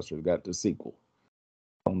Ghostbusters got the sequel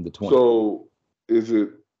on the 20th. So is it,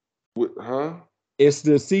 huh? It's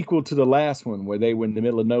the sequel to the last one where they were in the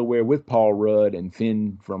middle of nowhere with Paul Rudd and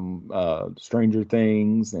Finn from Stranger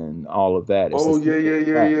Things and all of that. It's Oh, yeah.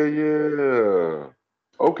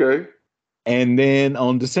 Okay. And then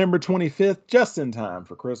on December 25th, just in time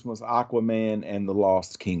for Christmas, Aquaman and the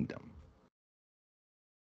Lost Kingdom.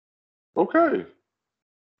 Okay.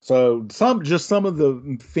 So some of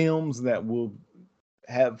the films that will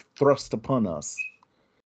have thrust upon us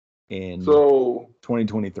in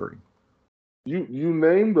 2023. You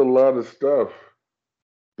named a lot of stuff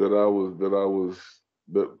that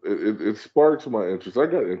it sparks my interest. I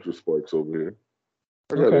got interest sparks over here.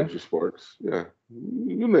 I got interest sparks. Yeah.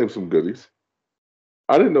 You named some goodies.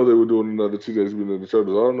 I didn't know they were doing another Teenage Mutant Ninja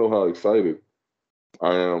Turtles. I don't know how excited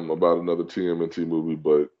I am about another TMNT movie,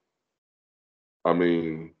 but I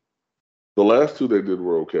mean, the last two they did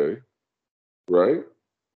were okay, right?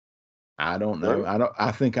 I don't know. Right?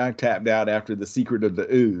 I think I tapped out after The Secret of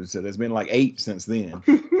the Ooze. So there's been like 8 since then.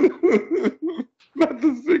 Not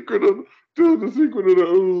The Secret of The Secret of the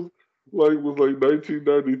Ooze. Was like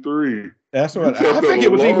 1993. That's what I think.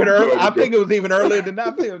 It was even early. I think it was even earlier than that.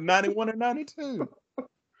 I think it was 91 or 92.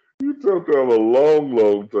 You talked about a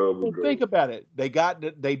long time ago. Think about it. They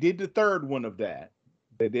did the third one of that.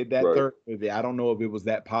 They did that third movie. I don't know if it was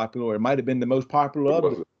that popular. It might have been the most popular of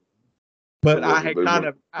them. But I had kind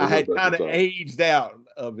of aged out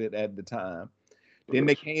of it at the time. Then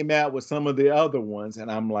they came out with some of the other ones, and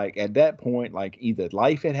I'm like, at that point, like either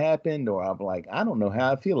life had happened, or I'm like, I don't know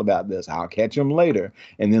how I feel about this. I'll catch them later,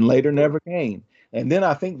 and then later never came. And then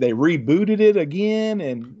I think they rebooted it again,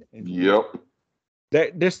 and yep,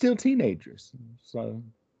 they're still teenagers, so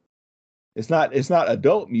it's not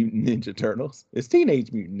Adult Mutant Ninja Turtles. It's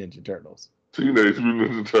Teenage Mutant Ninja Turtles. Teenage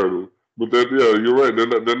Mutant Ninja Turtles, but you're right.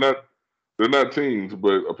 They're not teens,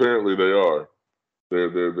 but apparently they are. They're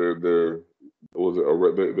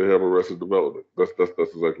they have Arrested Development. That's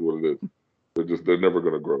exactly what it is. They're never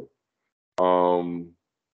going to grow.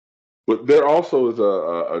 But there also is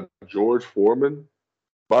a George Foreman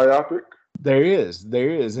biopic. There is.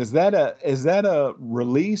 Is that a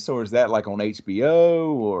release, or is that like on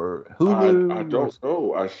HBO or Hulu? I don't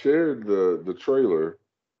know. I shared the trailer.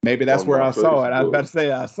 Maybe that's where I saw it. I was about to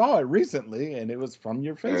say I saw it recently, and it was from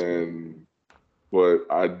your Facebook. But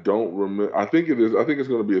I don't remember. I think it is. I think it's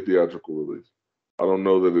going to be a theatrical release. I don't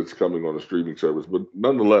know that it's coming on a streaming service, but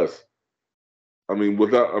nonetheless, I mean,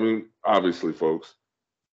 obviously, folks,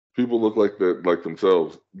 people look like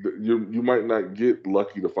themselves. You might not get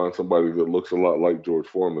lucky to find somebody that looks a lot like George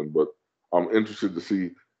Foreman, but I'm interested to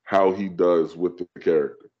see how he does with the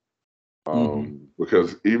character.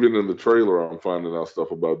 Because even in the trailer, I'm finding out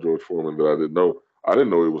stuff about George Foreman that I didn't know. I didn't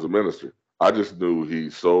know he was a minister. I just knew he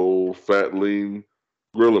sold fat, lean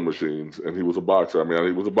grilling machines, and he was a boxer. I mean,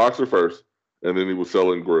 he was a boxer first, and then he was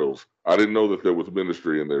selling grills. I didn't know that there was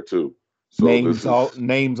ministry in there too. So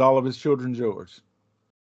names all of his children George.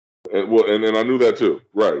 And I knew that too.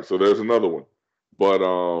 Right. So there's another one. But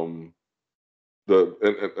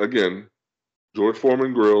again, George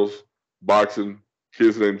Foreman grills, boxing,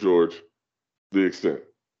 kids named George, the extent.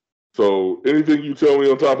 So anything you tell me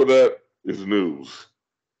on top of that is news.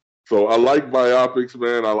 So I like biopics,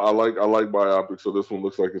 man. I like biopics. So this one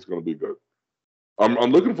looks like it's going to be good.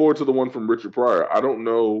 I'm looking forward to the one from Richard Pryor. I don't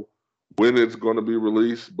know when it's going to be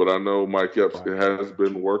released, but I know Mike Epps has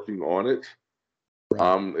been working on it. Right.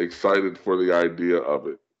 I'm excited for the idea of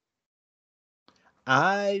it.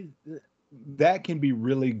 That can be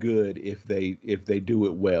really good if they do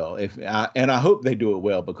it well. And I hope they do it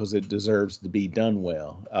well, because it deserves to be done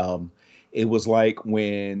well. It was like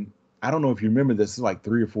when, I don't know if you remember this, is like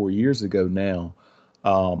 3 or 4 years ago now.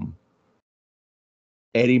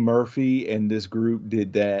 Eddie Murphy and this group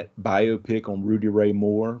did that biopic on Rudy Ray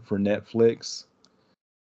Moore for Netflix.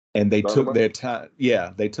 and they took Dynamite? their time.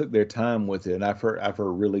 Yeah, they took their time with it, and I've heard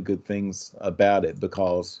really good things about it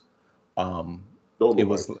because um, it Dolomite,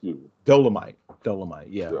 was excuse me. Dolomite,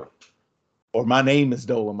 yeah, Yeah. or My Name is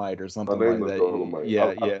Dolomite or My something name like is that. Dolomite.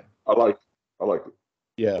 Yeah, yeah, I like it. I like it.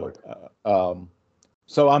 I yeah. like it.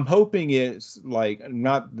 So I'm hoping it's like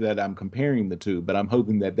not that I'm comparing the two, but I'm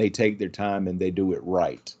hoping that they take their time and they do it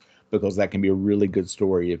right because that can be a really good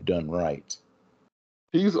story if done right.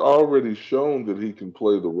 He's already shown that he can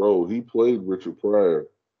play the role. He played Richard Pryor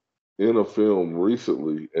in a film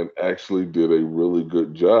recently and actually did a really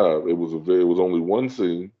good job. It was only one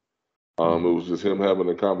scene. It Hmm. was just him having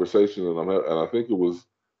a conversation, and I think it was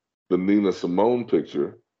the Nina Simone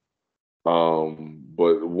picture.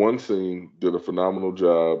 But one scene did a phenomenal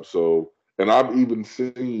job. So, and I've even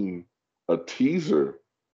seen a teaser,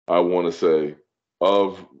 I want to say,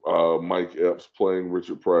 of Mike Epps playing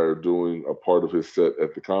Richard Pryor doing a part of his set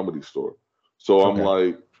at the Comedy Store. So I'm Okay.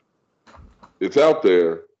 like, it's out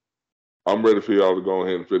there. I'm ready for y'all to go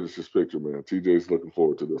ahead and finish this picture, man. TJ's looking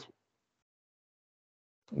forward to this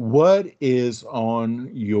What is on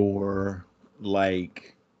your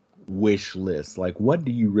like wish list? Like, what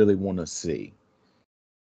do you really want to see?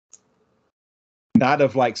 Not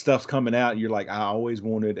of like stuff's coming out. You're like, I always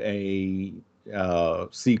wanted a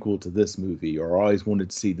sequel to this movie, or I always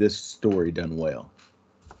wanted to see this story done well.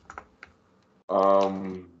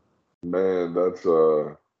 one. Man, that's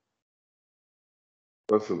an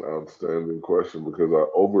outstanding question because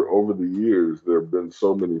over the years there have been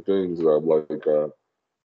so many things that I've like.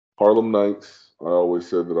 Harlem Nights. I always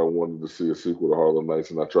said that I wanted to see a sequel to Harlem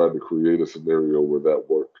Nights, and I tried to create a scenario where that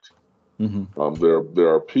worked. Hmm. There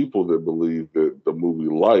are people that believe that the movie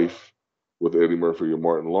Life with Eddie Murphy and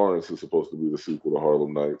Martin Lawrence is supposed to be the sequel to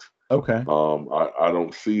Harlem Nights. Okay. I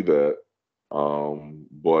don't see that,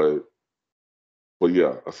 but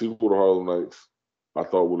yeah, a sequel to Harlem Nights I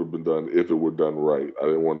thought would have been done if it were done right. I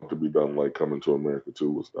didn't want it to be done like Coming to America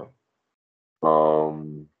 2 was done.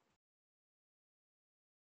 Um,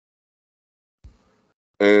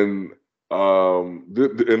 and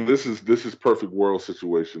and this is perfect world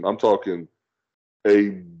situation. I'm talking a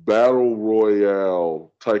battle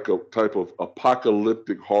royale type of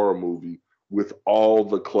apocalyptic horror movie with all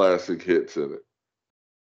the classic hits in it.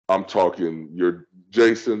 I'm talking your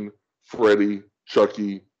Jason, Freddy,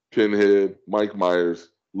 Chucky, Pinhead, Mike Myers,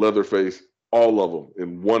 Leatherface, all of them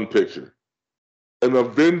in one picture. An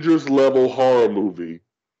Avengers level horror movie,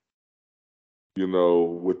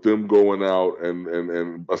 with them going out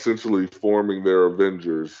and essentially forming their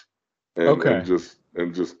Avengers Okay.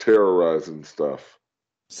 and just terrorizing stuff.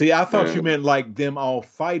 See, I thought you And meant like them all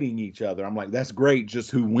fighting each other. I'm like, that's great.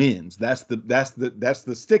 Just who wins? That's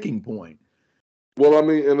the sticking point. well, I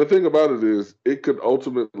mean, and the thing about it is, it could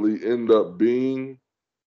ultimately end up being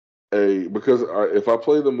because if I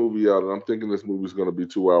play the movie out and I'm thinking this movie's going to be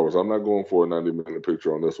 2 hours, I'm not going for a 90-minute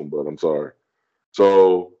picture on this one, but I'm sorry.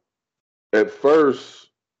 So at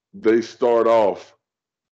first, they start off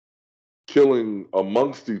killing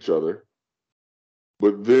amongst each other,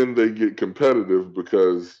 but then they get competitive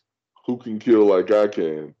because who can kill like I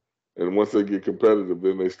can? And once they get competitive,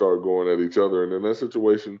 then they start going at each other. And in that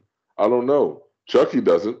situation, I don't know. Chucky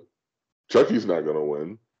doesn't. Chucky's not going to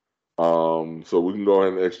win. So we can go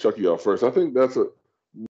ahead and X Chucky out first. I think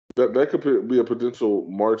that could be a potential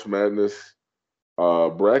March Madness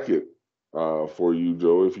bracket for you,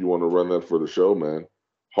 Joe, if you want to run that for the show, man.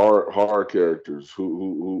 Horror characters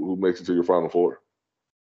who makes it to your final four.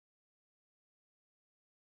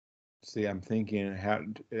 See, I'm thinking, how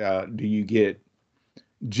do you get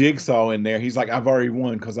Jigsaw in there? He's like, I've already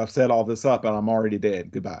won because I've set all this up and I'm already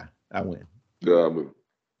dead. Goodbye. I win. Yeah, I mean,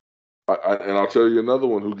 and I'll tell you another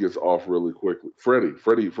one who gets off really quickly. Freddie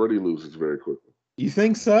loses very quickly. You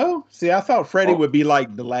think so? See, I thought Freddy Oh, would be like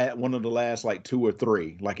one of the last like two or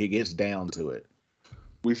three, like he gets down to it.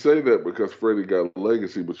 we say that because Freddie got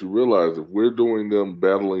legacy, but you realize if we're doing them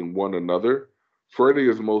battling one another, Freddie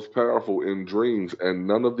is most powerful in dreams, and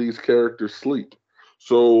none of these characters sleep.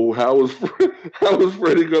 So how is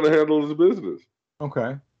Freddie going to handle his business?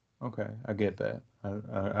 Okay. Okay. I get that.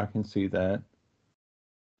 I can see that.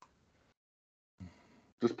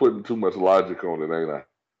 Just putting too much logic on it, ain't I?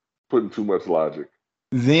 Putting too much logic.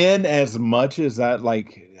 Then, as much as I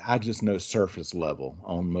just know surface level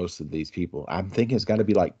on most of these people. I'm thinking it's got to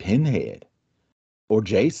be like Pinhead or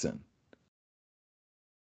Jason.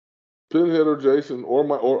 Pinhead or Jason or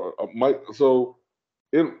Mike. So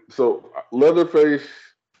Leatherface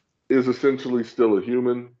is essentially still a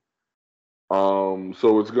human.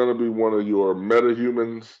 So it's going to be one of your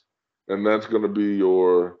meta-humans, and that's going to be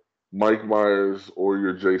your Mike Myers or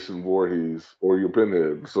your Jason Voorhees or your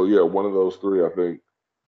Pinhead. So yeah, one of those three, I think,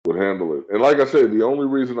 would handle it. And like I said, the only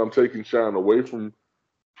reason I'm taking Shine away from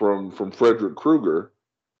Frederick Krueger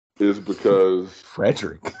is because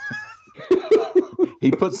Frederick.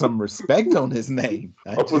 He put some respect on his name.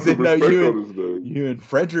 I put just some didn't know respect on his name. You and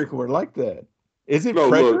Frederick were like that. Is it No,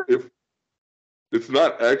 Frederick? look, if it's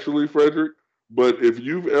not actually Frederick, but if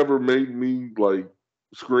you've ever made me like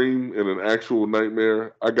scream in an actual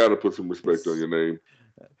nightmare, I gotta put some respect on your name.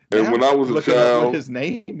 And Now when I was a looking up what child, his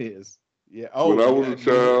name is. Yeah. Oh, when I yeah. was a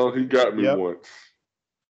child, he got me Yep. once.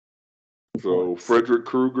 So Frederick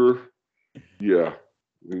Krueger, yeah,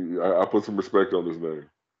 I put some respect on his name.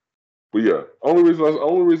 But yeah, only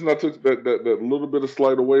reason I took that little bit of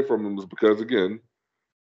slight away from him was because again,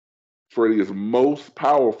 Freddy is most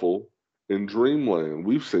powerful in Dreamland.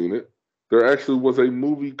 We've seen it. There actually was a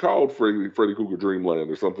movie called Freddy Krueger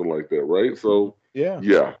Dreamland or something like that, right? So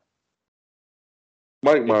yeah.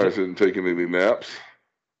 Mike Myers isn't taking any naps.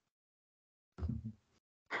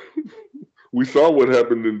 We saw what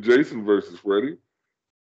happened in Jason versus Freddy.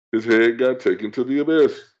 His head got taken to the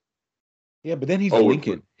abyss. Yeah, but then he's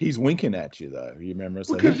winking. He's winking at you, though. You remember?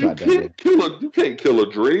 So because you can't kill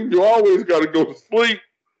a dream. You always got to go to sleep.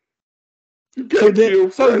 You can't kill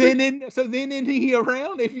Freddy. So then isn't he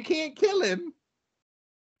around if you can't kill him?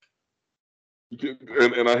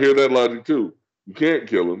 And I hear that logic too. You can't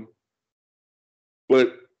kill him,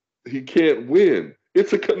 but he can't win.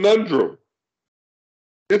 It's a conundrum.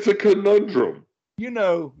 It's a conundrum. You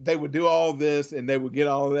know, they would do all this and they would get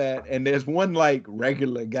all that, and there's one like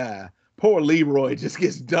regular guy. Poor Leroy just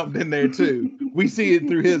gets dumped in there too. We see it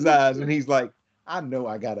through his eyes, and he's like, I know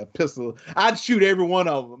I got a pistol. I'd shoot every one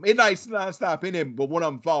of them. It might not stop in him, but one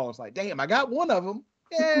of them falls. Like, damn, I got one of them.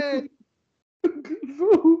 Yay.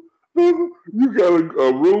 So, you got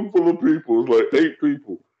a room full of people. It's like 8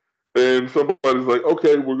 people. And somebody's like,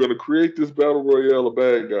 okay, we're going to create this battle royale of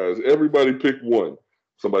bad guys. Everybody pick one.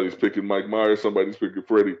 Somebody's picking Mike Myers. Somebody's picking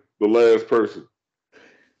Freddy. The last person.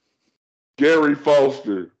 Gary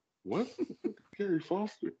Foster. What? Gary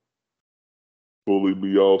Foster? Bullied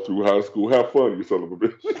me all through high school. Have fun, you son of a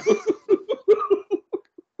bitch.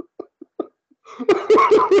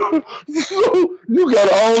 So you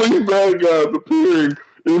got all these bad guys appearing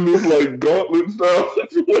in this like gauntlet style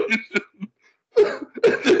situation.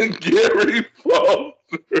 And then Gary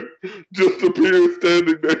Foster just appears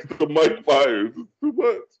standing next to Mike Myers. It's too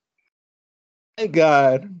much. Thank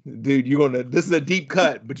God, dude, this is a deep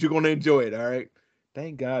cut, but you're gonna enjoy it, all right?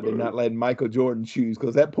 Thank God they're not letting Michael Jordan choose,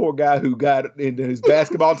 because that poor guy who got into his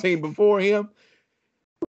basketball team before him,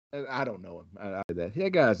 I don't know him.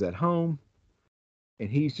 That guy's at home, and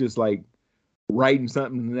he's just like writing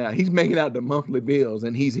something now. He's making out the monthly bills,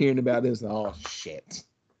 and he's hearing about this. Oh shit!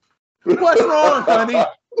 What's wrong, honey?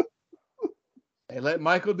 Hey, let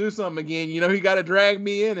Michael do something again. You know he got to drag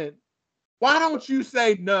me in it. Why don't you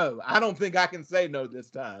say no? I don't think I can say no this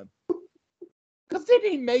time. Because didn't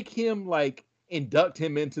he make him like induct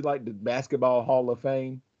him into like the Basketball Hall of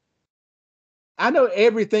Fame? I know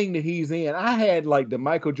everything that he's in. I had like the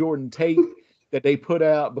Michael Jordan tape that they put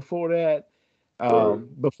out before that,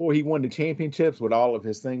 before he won the championships with all of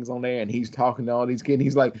his things on there, and he's talking to all these kids.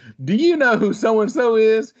 He's like, do you know who so-and-so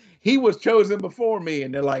is? He was chosen before me.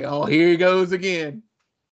 And they're like, oh, here he goes again.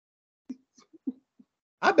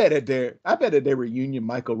 I bet at their reunion,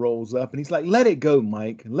 Michael rolls up and he's like, let it go,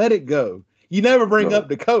 Mike. Let it go. You never bring up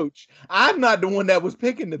the coach. I'm not the one that was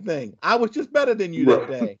picking the thing. I was just better than you that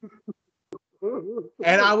day.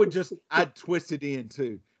 And I'd twist it in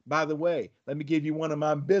too. By the way, let me give you one of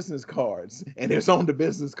my business cards. And it's on the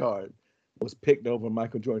business card. It was picked over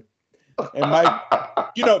Michael Jordan. And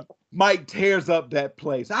Mike tears up that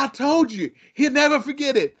place. I told you, he'll never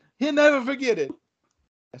forget it. He'll never forget it.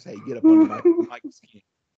 That's how you get up on Mike's skin.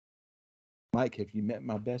 Mike, have you met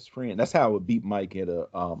my best friend? That's how I would beat Mike at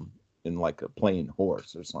in like a playing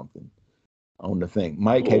horse or something on the thing.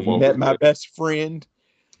 Mike, have you met my best friend?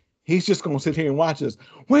 He's just gonna sit here and watch us.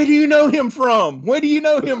 Where do you know him from? Where do you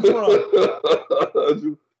know him from? Just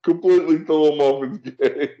completely throw him off his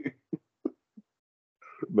game.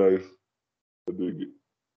 Nice. I dig it.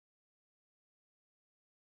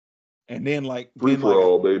 And then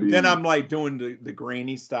baby. Then I'm like doing the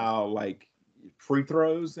granny style like free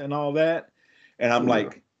throws and all that. And I'm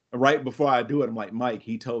like, right before I do it, I'm like, Mike,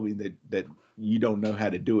 he told me that you don't know how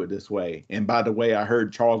to do it this way. And by the way, I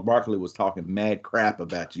heard Charles Barkley was talking mad crap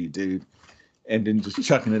about you, dude. And then just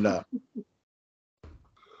chucking it up.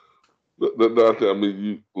 I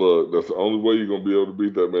mean, look, that's the only way you're going to be able to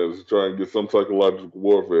beat that man is to try and get some psychological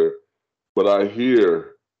warfare. But I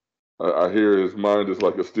hear his mind is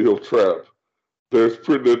like a steel trap. There's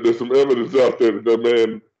some evidence out there that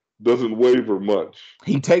man doesn't waver much.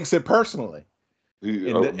 He takes it personally.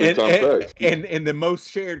 And big time facts. and the most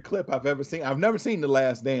shared clip I've ever seen. I've never seen The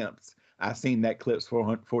Last Dance. I've seen that clip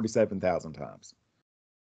 447,000 times.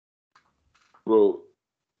 Bro,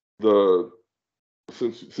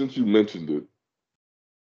 since you mentioned it,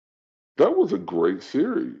 that was a great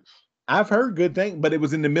series. I've heard good things, but it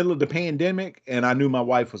was in the middle of the pandemic, and I knew my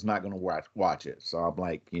wife was not going to watch it. So I'm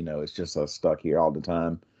like, it's just us stuck here all the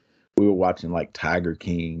time. We were watching like Tiger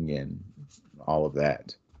King and all of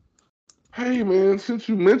that. Hey man, since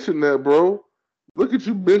you mentioned that, bro, look at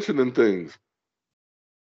you mentioning things.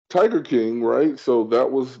 Tiger King, right? So that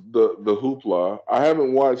was the hoopla. I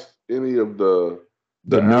haven't watched any of the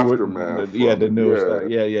aftermath from the it. newer stuff.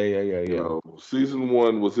 Yeah, Yeah. season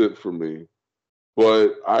 1 was it for me.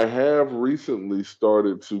 But I have recently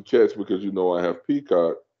started to catch because I have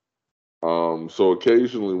Peacock. So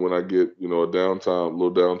occasionally when I get a little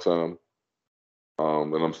downtime,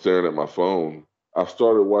 and I'm staring at my phone, I've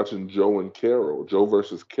started watching Joe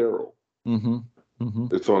versus Carol. Mm-hmm. Mm-hmm.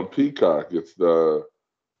 It's on Peacock. It's the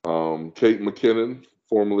Kate McKinnon,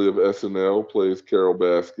 formerly of SNL, plays Carol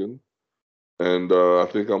Baskin, and I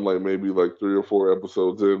think I'm like maybe like 3 or 4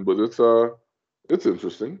 episodes in, but it's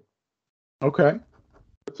interesting. Okay.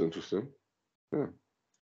 It's interesting. Yeah.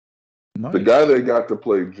 Nice. The guy they got to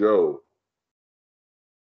play Joe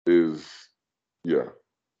is, yeah,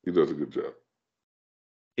 he does a good job.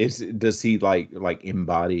 Does he like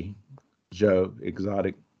embody Joe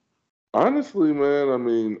Exotic? Honestly,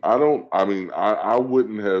 man, I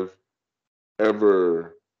wouldn't have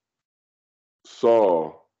ever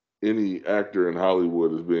saw any actor in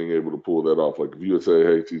Hollywood as being able to pull that off. Like if you would say,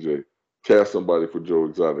 "Hey, TJ, cast somebody for Joe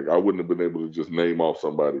Exotic," I wouldn't have been able to just name off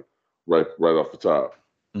somebody right off the top.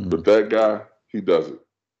 Mm-hmm. But that guy, he does it,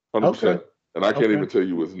 100%. Okay. And I can't even tell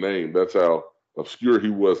you his name. That's how obscure he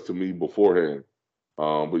was to me beforehand.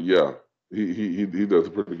 But yeah, he does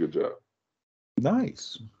a pretty good job.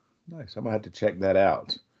 Nice. I'm gonna have to check that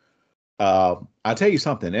out. I'll tell you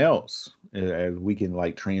something else as we can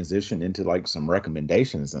like transition into like some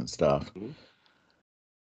recommendations and stuff. Mm-hmm.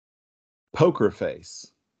 Poker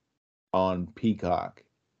Face on Peacock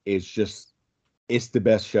is it's the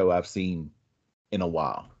best show I've seen in a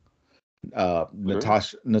while.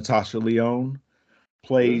 Natasha Lyonne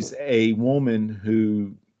plays a woman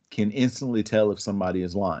who can instantly tell if somebody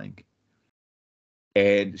is lying.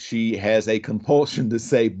 And she has a compulsion to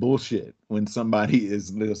say bullshit when somebody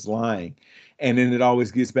is just lying. And then it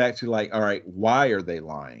always gets back to like, all right, why are they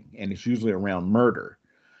lying? And it's usually around murder.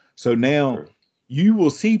 So now you will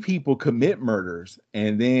see people commit murders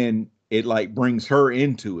and then it like brings her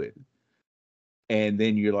into it. And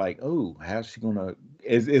then you're like, oh, how's she going to,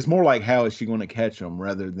 it's more like, how is she going to catch them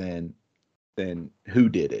rather than who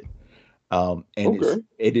did it? And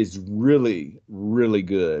it is really, really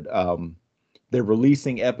good. They're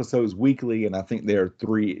releasing episodes weekly, and I think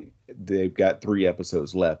they've got 3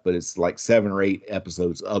 episodes left, but it's like 7 or 8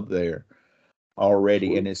 episodes up there already.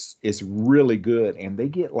 Sweet. And it's really good. And they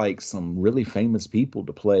get like some really famous people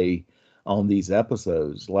to play on these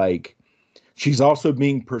episodes. Like she's also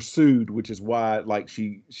being pursued, which is why like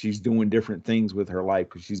she's doing different things with her life,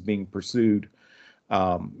 because she's being pursued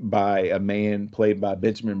by a man played by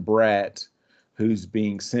Benjamin Bratt, who's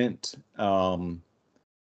being sent by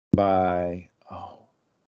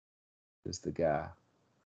is the guy.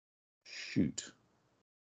 Shoot.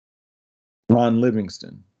 Ron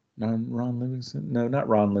Livingston. Ron Livingston? No, not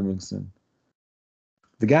Ron Livingston.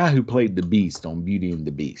 The guy who played the Beast on Beauty and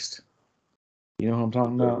the Beast. You know what I'm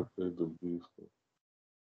talking about?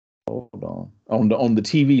 Hold on. On the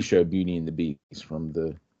TV show Beauty and the Beast from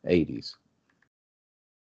the 80s.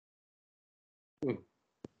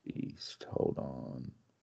 Beast. Hold on.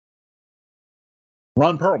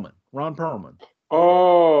 Ron Perlman.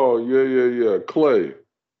 Oh, yeah. Clay.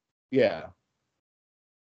 Yeah.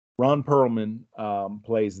 Ron Perlman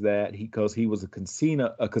plays that because he was a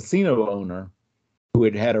casino owner who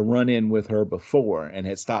had a run-in with her before and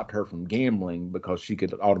had stopped her from gambling because she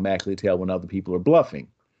could automatically tell when other people are bluffing.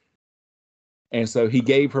 And so he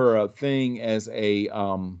gave her a thing as a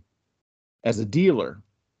dealer.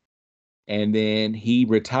 And then he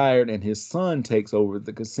retired and his son takes over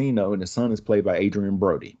the casino, and his son is played by Adrian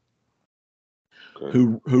Brody,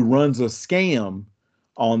 who runs a scam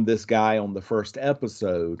on this guy on the first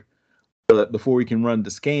episode. But before he can run the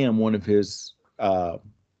scam, one of his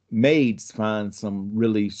maids finds some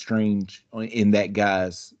really strange in that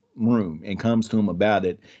guy's room and comes to him about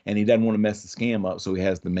it. And he doesn't want to mess the scam up, so he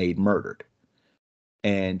has the maid murdered.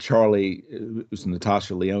 And Charlie, who's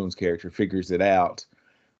Natasha Lyonne's character, figures it out.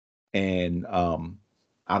 And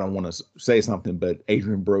I don't want to say something, but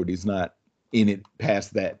Adrian Brody's not in it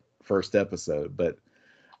past that first episode. But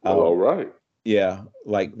all right. Yeah,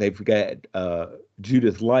 like they've got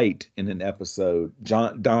Judith Light in an episode,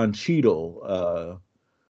 Don Cheadle,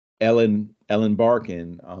 Ellen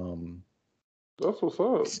Barkin, That's what's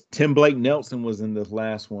up. Tim Blake Nelson was in this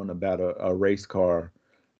last one about a race car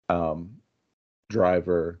um,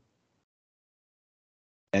 driver,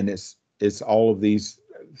 and it's all of these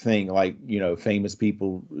like famous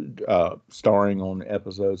people starring on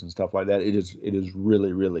episodes and stuff like that. It is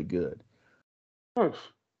really really good. Nice.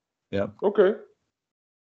 Yep. Okay.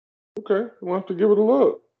 We'll have to give it a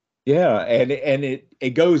look. Yeah, and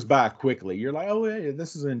it goes by quickly. You're like, oh yeah,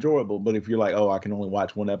 this is enjoyable. But if you're like, oh, I can only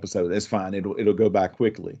watch one episode, that's fine. It'll go by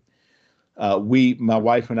quickly. My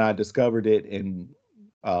wife and I discovered it and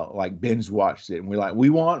like binge watched it, and we're like, we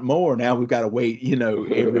want more. Now we've got to wait,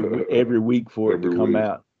 every week for it to come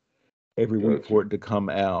out. Every week for it to come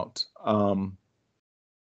out.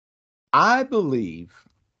 I believe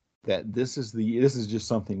that this is just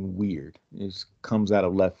something weird. It comes out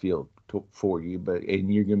of left field for you,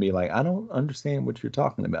 and you're gonna be like, I don't understand what you're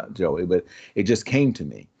talking about, Joey, but it just came to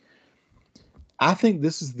me. I think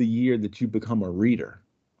this is the year that you become a reader.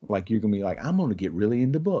 Like you're gonna be like, I'm gonna get really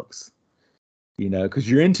into books, because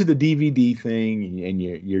you're into the DVD thing and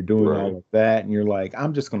you're doing all of that, and you're like,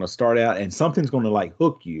 I'm just gonna start out, and something's gonna like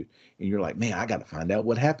hook you, and you're like, man, I got to find out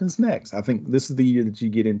what happens next. I think this is the year that you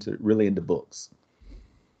get really into books.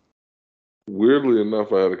 Weirdly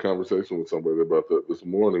enough, I had a conversation with somebody about that this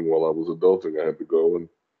morning while I was adulting. I had to go and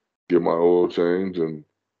get my oil change, and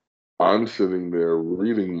I'm sitting there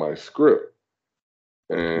reading my script.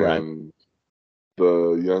 And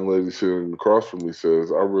the young lady sitting across from me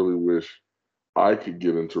says, I really wish I could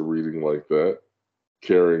get into reading like that,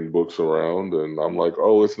 carrying books around. And I'm like,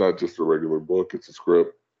 oh, it's not just a regular book, it's a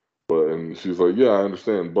script. And she's like, yeah, I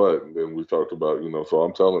understand. But and then we talked about, so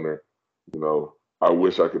I'm telling her, I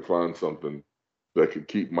wish I could find something that could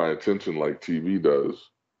keep my attention like TV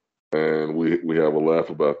does. And we have a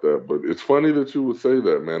laugh about that. But it's funny that you would say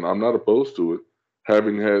that, man. I'm not opposed to it.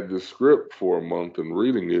 Having had this script for a month and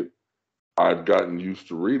reading it, I've gotten used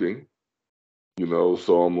to reading,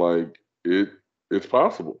 so I'm like, it's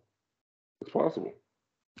possible. It's possible.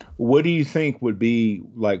 What do you think would be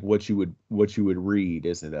like what you would read?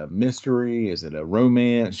 Is it a mystery? Is it a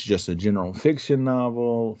romance? Just a general fiction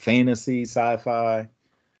novel? Fantasy? Sci-fi?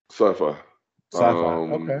 Sci-fi. Sci-fi.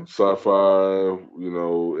 Okay. Sci-fi,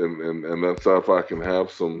 and that sci-fi can have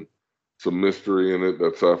some mystery in it.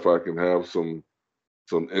 That sci-fi can have some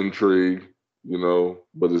intrigue,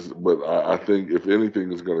 but I think if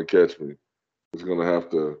anything is going to catch me, it's going to have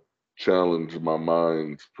to challenge my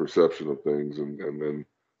mind's perception of things, and then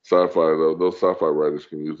sci-fi, though, those sci-fi writers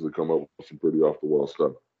can usually come up with some pretty off-the-wall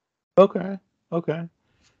stuff. Okay.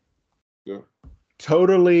 Yeah.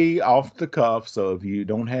 Totally off the cuff. So if you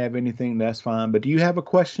don't have anything, that's fine. But do you have a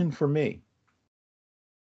question for me?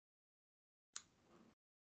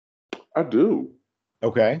 I do.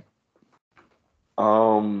 Okay.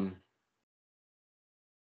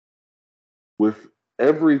 With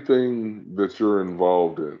everything that you're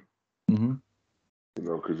involved in, Mm-hmm.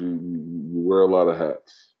 because you wear a lot of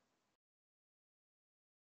hats.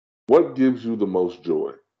 What gives you the most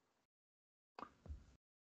joy?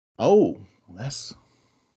 Oh, that's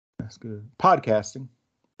good. Podcasting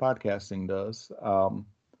does.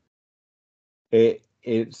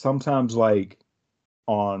 It sometimes, like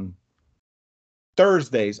on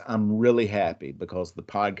Thursdays, I'm really happy because the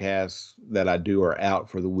podcasts that I do are out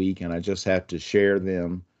for the week and I just have to share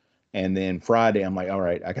them. And then Friday, I'm like, all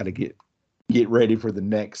right, I got to get ready for the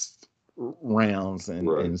next rounds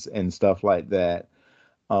and stuff like that.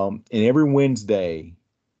 And every Wednesday,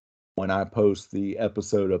 when I post the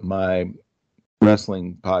episode of my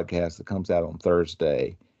wrestling podcast that comes out on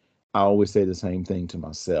Thursday, I always say the same thing to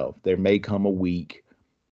myself. There may come a week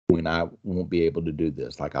when I won't be able to do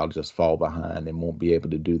this. Like I'll just fall behind and won't be able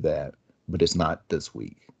to do that, but it's not this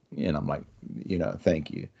week. And I'm like, thank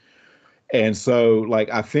you. And so like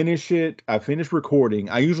I finish recording.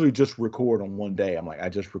 I usually just record on one day. I'm like, I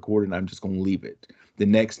just recorded and I'm just going to leave it. The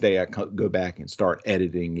next day I go back and start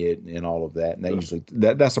editing it and all of that. And that usually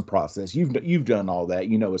that's a process. You've done all that.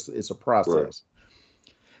 It's a process. Right.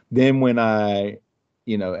 Then when I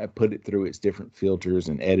put it through its different filters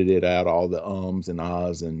and edited out all the ums and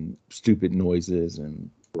ahs and stupid noises and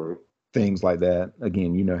things like that.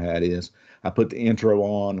 Again, you know how it is. I put the intro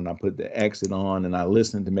on and I put the exit on and I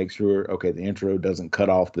listen to make sure, okay, the intro doesn't cut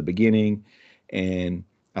off the beginning. And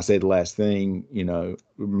I say the last thing,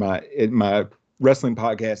 my wrestling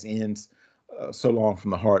podcast ends so long from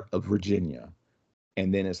the heart of Virginia.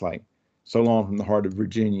 And then it's like, so long from the heart of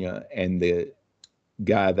Virginia. And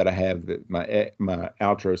guy that I have, my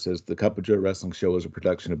outro says the Cup of Joe Wrestling Show is a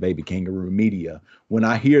production of Baby Kangaroo Media. When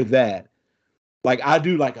I hear that, like I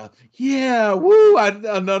do like another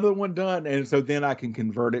one done. And so then I can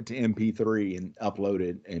convert it to MP3 and upload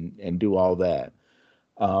it and do all that.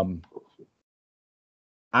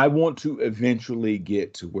 I want to eventually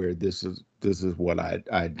get to where this is what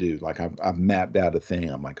I do. Like I've mapped out a thing.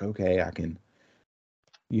 I'm like, okay, I can,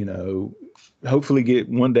 hopefully get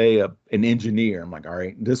one day an engineer. I'm like, all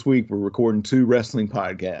right, this week we're recording 2 wrestling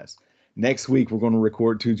podcasts. Next week we're going to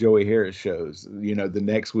record 2 Joey Harris shows. The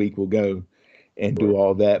next week we'll go and do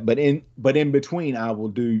all that. But in between, I will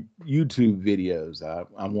do YouTube videos.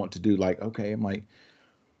 I want to do like, okay, I'm like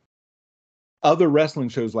other wrestling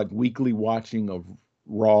shows, like weekly watching of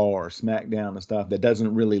Raw or SmackDown and stuff that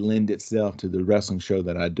doesn't really lend itself to the wrestling show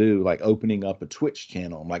that I do, like opening up a Twitch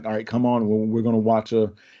channel. I'm like, all right, come on, we're going to watch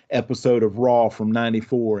a episode of Raw from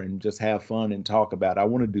 '94 and just have fun and talk about it. I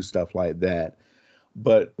want to do stuff like that.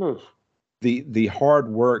 But the hard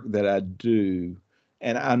work that I do,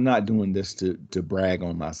 and I'm not doing this to brag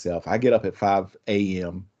on myself. I get up at 5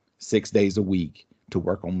 a.m. 6 days a week to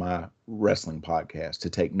work on my wrestling podcast, to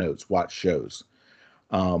take notes, watch shows.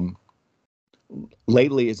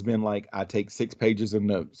 Lately, it's been like I take 6 pages of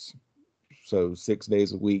notes. So 6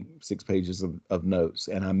 days a week, 6 pages of notes.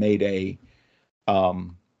 And I made a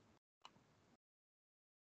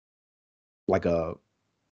like a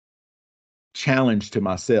challenge to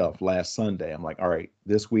myself last Sunday. I'm like, all right,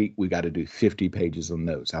 this week we got to do 50 pages of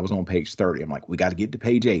notes. I was on page 30. I'm like, we got to get to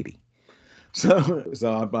page 80. So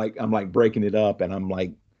I'm like breaking it up, and I'm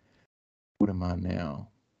like, what am I now?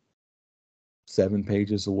 7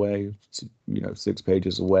 pages away, 6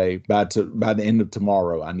 pages away. By the end of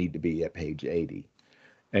tomorrow, I need to be at page 80.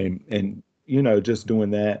 And just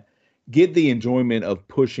doing that, get the enjoyment of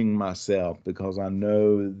pushing myself, because I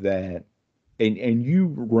know that, and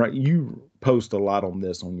you post a lot on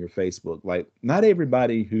this on your Facebook. Like, not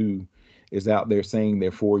everybody who is out there saying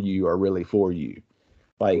they're for you are really for you.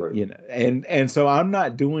 Like, right. And so I'm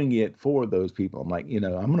not doing it for those people. I'm like, I'm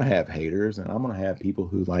going to have haters, and I'm going to have people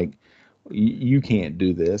who like, you can't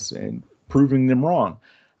do this, and proving them wrong.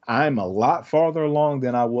 I'm a lot farther along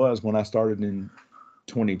than I was when I started in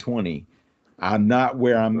 2020. I'm not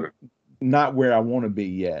where I want to be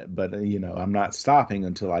yet, but I'm not stopping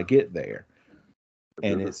until I get there.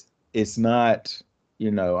 And it's not,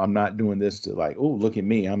 I'm not doing this to like, oh, look at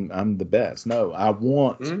me, I'm the best. No, I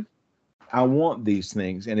want these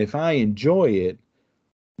things. And if I enjoy it,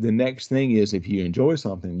 the next thing is, if you enjoy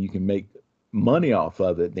something, you can make money off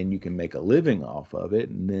of it, then you can make a living off of it.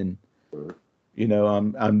 And then,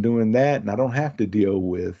 I'm doing that, and I don't have to deal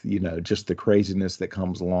with, just the craziness that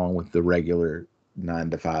comes along with the regular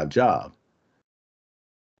 9-to-5 job.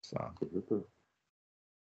 So.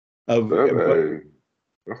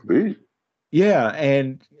 That's deep. Yeah.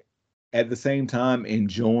 And at the same time,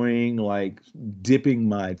 enjoying, like, dipping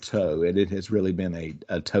my toe, and it has really been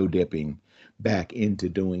a toe dipping back into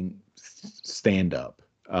doing stand-up,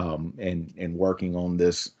 and working on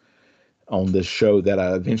this show that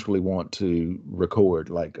I eventually want to record,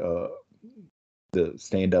 like the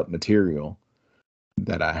stand-up material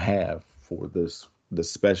that I have for the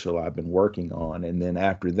special I've been working on. And then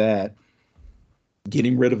after that,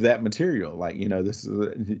 getting rid of that material. Like, this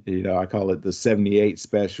is, I call it the 78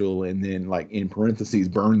 special, and then, like, in parentheses,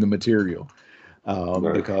 burn the material.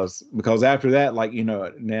 Nice. Because after that, like,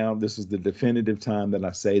 now this is the definitive time that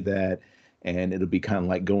I say that, and it'll be kind of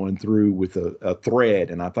like going through with a thread.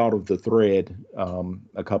 And I thought of the thread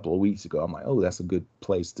a couple of weeks ago. I'm like, oh, that's a good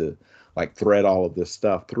place to, like, thread all of this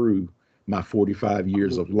stuff through my 45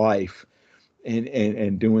 years of life,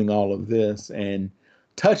 and doing all of this, and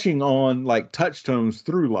touching on, like, touchstones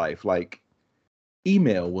through life. Like,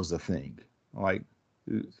 email was a thing. Like,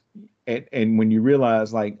 and when you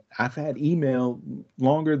realize, like, I've had email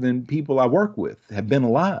longer than people I work with have been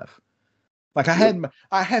alive. Like,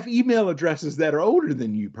 I have email addresses that are older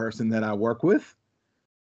than you, person that I work with.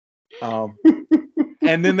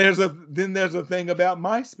 And then there's a thing about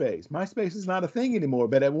MySpace. MySpace is not a thing anymore,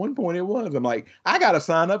 but at one point it was. I'm like, I got to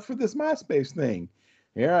sign up for this MySpace thing.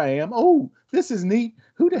 Here I am. Oh, this is neat.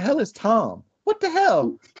 Who the hell is Tom? What the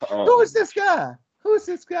hell? Who is this guy? Who is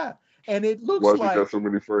this guy? And it looks like, you got so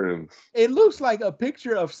many friends. It looks like a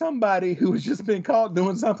picture of somebody who's just been caught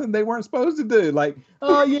doing something they weren't supposed to do. Like,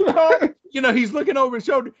 oh, you caught, he's looking over his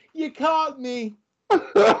shoulder. You caught me. I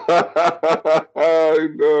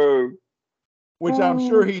know. Which I'm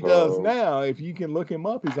sure he does now. If you can look him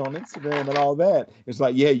up, he's on Instagram and all that. It's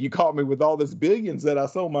like, yeah, you caught me with all this billions that I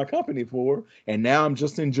sold my company for, and now I'm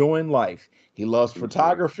just enjoying life. He loves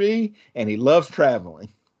photography, and he loves traveling.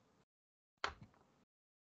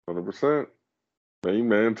 100%. Main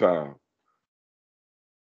man time.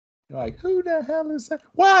 Like, who the hell is that?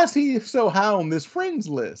 Why is he so high on this friends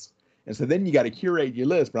list? And so then you got to curate your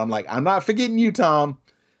list. But I'm like, I'm not forgetting you, Tom.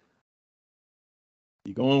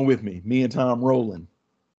 You're going with me. Me and Tom rolling.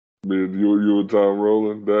 Man, you and Tom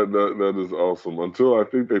rolling. That is awesome. Until I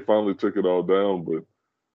think they finally took it all down, but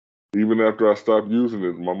even after I stopped using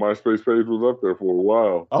it, my MySpace page was up there for a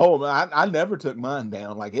while. Oh, I never took mine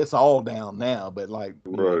down. Like, it's all down now. But like,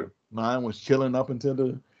 right, mine was chilling up until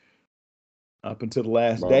the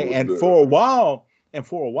last mine day. was And dead. for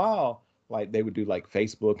a while, like they would do like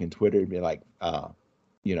Facebook and Twitter and be like,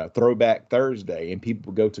 Throwback Thursday, and people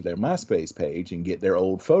would go to their MySpace page and get their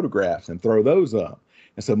old photographs and throw those up.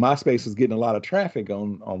 And so MySpace was getting a lot of traffic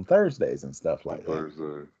on Thursdays and stuff like that.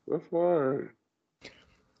 Thursday. That's right.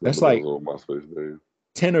 That's like old MySpace days.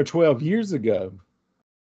 10 or 12 years ago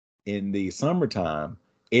in the summertime,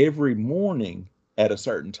 every morning at a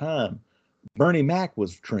certain time, Bernie Mac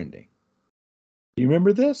was trending. You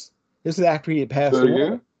remember this? This is after he had passed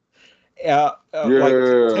away. Yeah. Like 10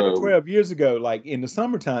 or 12 years ago, like in the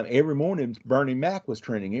summertime, every morning Bernie Mac was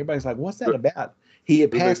trending. Everybody's like, what's that about? He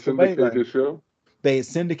had passed away. His show? They had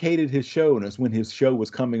syndicated his show, and it's when his show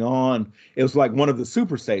was coming on. It was like one of the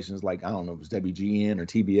super stations, like, I don't know, it was WGN or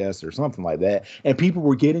TBS or something like that. And people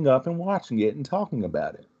were getting up and watching it and talking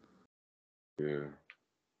about it. Yeah.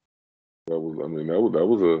 That was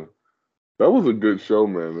a good show,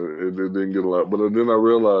 man. It didn't get a lot. But then I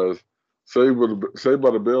realized Saved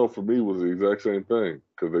by the Bell for me was the exact same thing,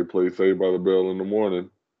 because they played Saved by the Bell in the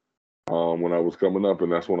morning when I was coming up,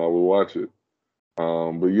 and that's when I would watch it.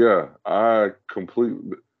 But yeah, the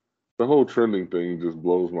whole trending thing just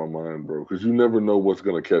blows my mind, bro, because you never know what's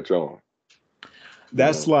going to catch on.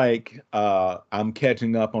 That's like I'm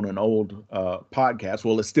catching up on an old podcast.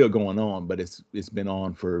 Well, it's still going on, but it's been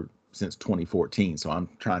on since 2014, so I'm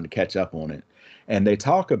trying to catch up on it. And they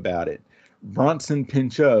talk about it. Bronson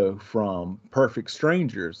Pinchot from Perfect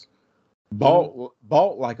Strangers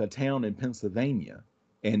bought like a town in Pennsylvania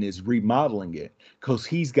and is remodeling it because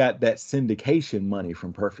he's got that syndication money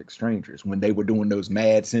from Perfect Strangers when they were doing those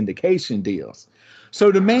mad syndication deals.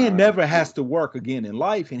 So the man never has to work again in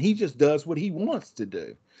life, and he just does what he wants to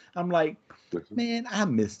do. I'm like, man, I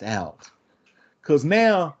missed out. Because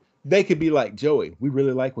now they could be like, Joey, we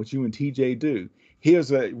really like what you and TJ do.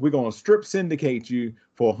 We're going to strip syndicate you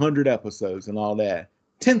for 100 episodes and all that.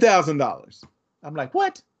 $10,000. I'm like,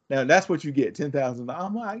 what? Now that's what you get, $10,000.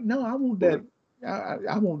 I'm like, no, I want that.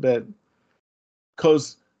 I want that.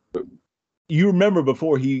 Because you remember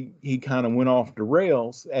before he kind of went off the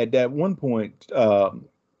rails, at that one point,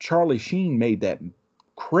 Charlie Sheen made that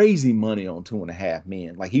crazy money on 2.5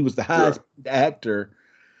 Men. Like, he was the highest actor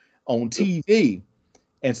on TV.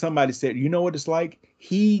 And somebody said, you know what it's like?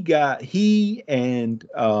 He and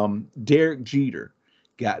Derek Jeter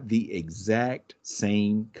got the exact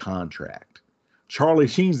same contract. Charlie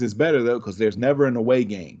Sheen's is better though, because there's never an away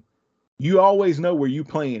game. You always know where you're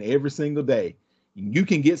playing every single day. You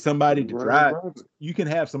can get somebody to drive. You can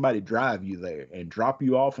have somebody drive you there and drop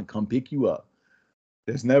you off and come pick you up.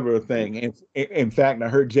 There's never a thing. And in fact, I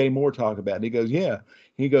heard Jay Moore talk about it. He goes, yeah.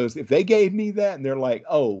 He goes, if they gave me that and they're like,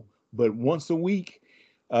 oh, but once a week,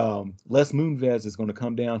 Les Moonves is going to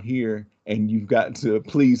come down here and you've got to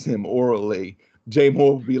please him orally. Jay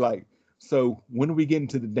Moore will be like, so when are we getting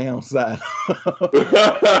to the downside?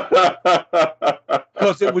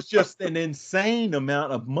 Because it was just an insane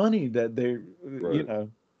amount of money that they're,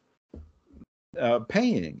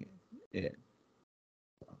 paying it.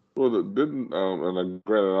 Well, it didn't, and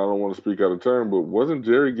granted, I don't want to speak out of turn, but wasn't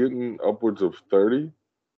Jerry getting upwards of 30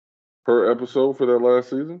 per episode for that last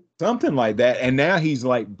season? Something like that. And now he's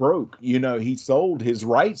like broke. He sold his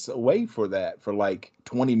rights away for that for like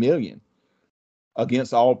 $20 million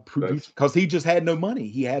against all producers, because he just had no money.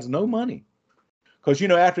 He has no money. Because,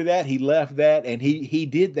 after that, he left that and he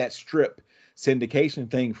did that strip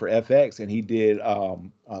syndication thing for FX, and he did,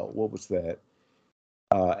 what was that?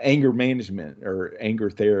 Anger management or anger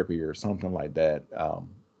therapy or something like that.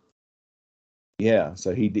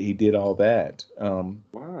 So he did all that.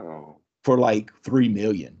 Wow. For like $3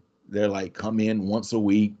 million. They're like, come in once a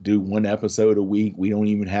week, do one episode a week. We don't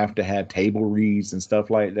even have to have table reads and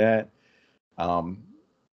stuff like that.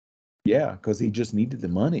 Because he just needed the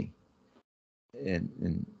money.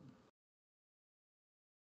 And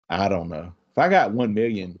I don't know. If I got 1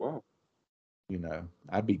 million, wow,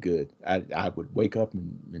 I'd be good. I would wake up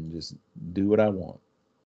and just do what I want.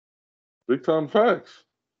 Big time facts.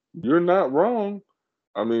 You're not wrong.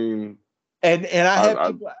 I mean, and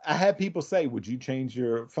I had people say, would you change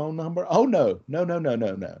your phone number? Oh, no.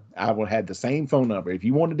 I would have the same phone number. If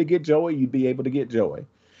you wanted to get Joey, you'd be able to get Joey.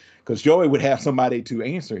 because Joey would have somebody to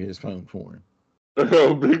answer his phone for him.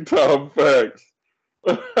 Oh, big time facts.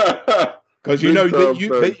 Because you know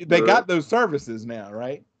they got those services now,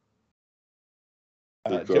 right?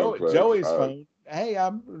 Joey's phone. Hey,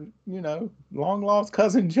 I'm long lost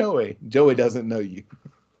cousin Joey. Joey doesn't know you.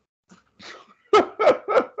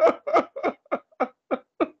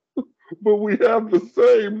 But we have the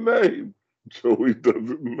same name. Joey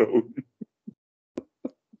doesn't know you.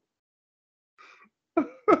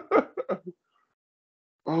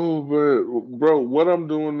 Oh man, bro, what I'm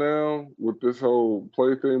doing now with this whole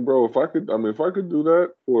play thing, bro, if I could do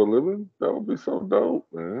that for a living, that would be so dope,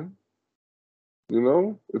 man.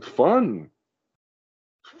 It's fun.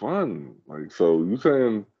 It's fun. Like, so you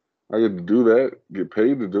saying I get to do that, get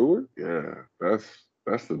paid to do it? Yeah,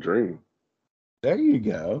 that's the dream. There you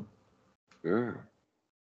go. Yeah.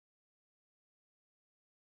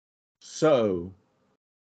 So,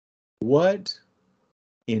 what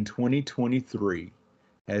in 2023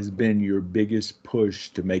 has been your biggest push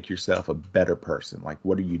to make yourself a better person? Like,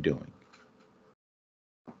 what are you doing?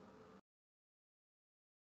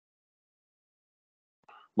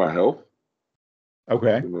 My health.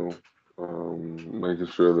 Okay. Making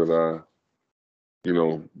sure that I,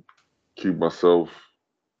 keep myself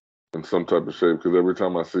in some type of shape. Because every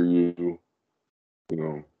time I see you,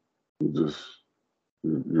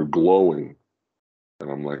 you're glowing, and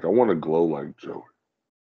I'm like, I want to glow like Joey.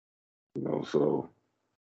 So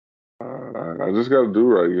I just got to do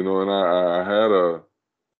right, And I had a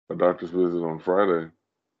doctor's visit on Friday.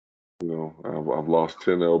 I've lost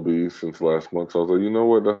 10 lbs since last month. So I was like, you know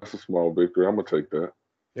what? That's a small victory. I'm gonna take that.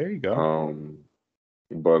 There you go.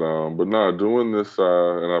 But nah, doing this,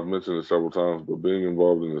 and I've mentioned it several times, but being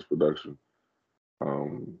involved in this production,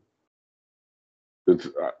 it's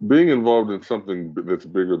being involved in something that's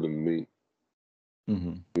bigger than me.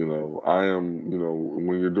 Mm-hmm. I am,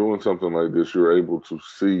 when you're doing something like this, you're able to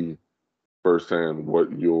see firsthand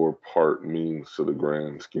what your part means to the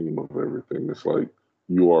grand scheme of everything. It's like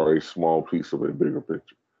you are a small piece of a bigger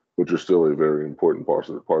picture, but you're still a very important part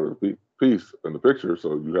of the piece in the picture.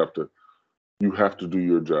 So you have to do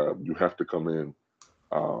your job. You have to come in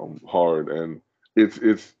hard, and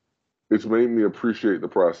it's made me appreciate the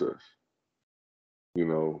process.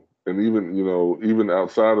 And even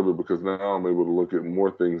outside of it, because now I'm able to look at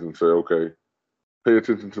more things and say, okay, pay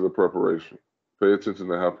attention to the preparation, pay attention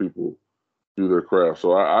to how people do their craft.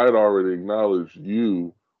 So I had already acknowledged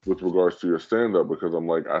you with regards to your stand-up, because I'm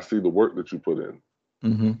like, I see the work that you put in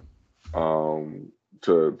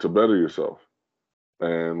to better yourself.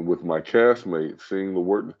 And with my castmates, seeing the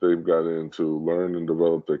work that they've got in to learn and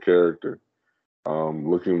develop their character,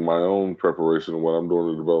 looking at my own preparation and what I'm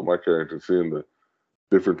doing to develop my character, seeing the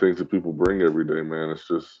different things that people bring every day, man,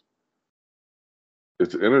 it's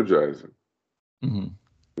energizing. Mm-hmm.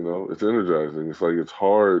 It's energizing. It's like it's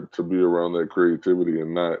hard to be around that creativity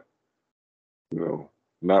and not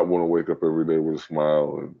want to wake up every day with a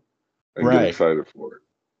smile and right. get excited for it.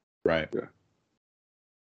 Right. Yeah.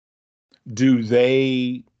 Do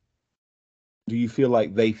you feel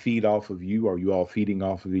like they feed off of you? Are you all feeding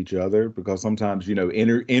off of each other? Because sometimes,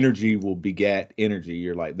 energy will beget energy.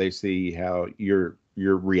 You're like, they see how you're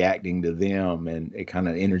reacting to them, and it kind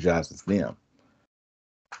of energizes them.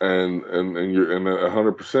 And you're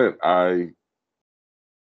 100%.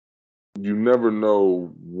 You never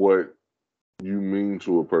know what you mean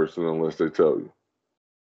to a person unless they tell you.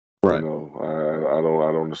 Right. I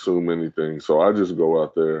don't assume anything. So I just go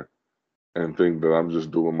out there and think that I'm just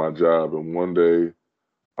doing my job. And one day,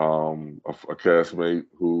 a castmate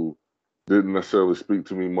who didn't necessarily speak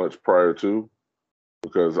to me much prior to,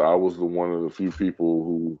 because I was one of the few people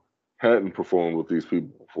who hadn't performed with these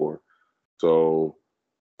people before. So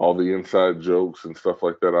all the inside jokes and stuff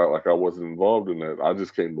like that, I wasn't involved in that. I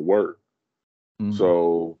just came to work. Mm-hmm.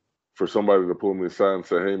 So for somebody to pull me aside and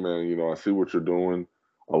say, hey man, I see what you're doing.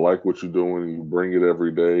 I like what you're doing. And you bring it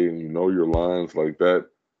every day and you know your lines like that.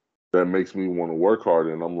 That makes me want to work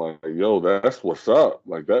harder. And I'm like, yo, that's what's up.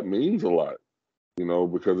 Like, that means a lot,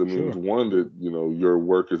 because it means, one, that, your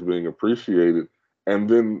work is being appreciated. And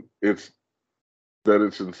then it's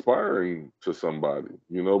inspiring to somebody,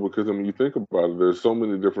 because, you think about it, there's so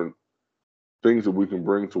many different things that we can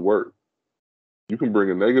bring to work. You can bring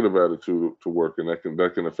a negative attitude to work, and that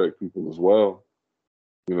can affect people as well.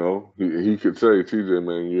 He could say, TJ,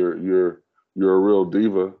 man, you're a real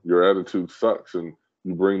diva. Your attitude sucks, and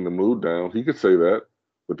you bring the mood down. He could say that,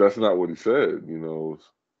 but that's not what he said.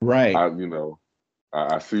 Right.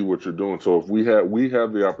 I see what you're doing. So if we have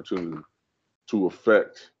the opportunity to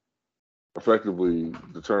effectively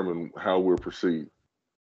determine how we're perceived,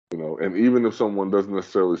 You know, and even if someone doesn't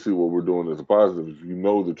necessarily see what we're doing as a positive, if you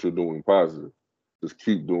know that you're doing positive, just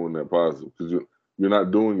keep doing that positive because you're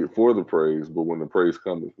not doing it for the praise, but when the praise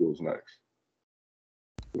comes, it feels nice.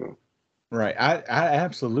 You know? Right. I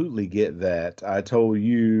absolutely get that. I told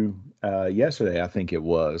you yesterday, I think it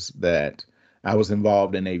was, that I was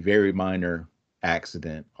involved in a very minor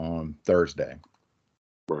accident on Thursday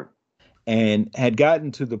Right. and had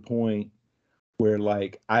gotten to the point where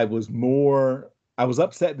like I was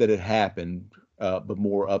upset that it happened, but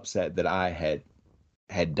more upset that I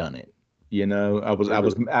had done it. You know, I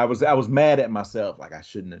was mad at myself, like I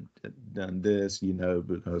shouldn't have done this, you know,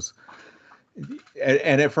 because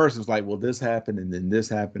and at first it was like, well, this happened and then this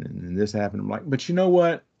happened and then this happened. I'm like, but you know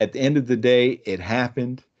what? At the end of the day, it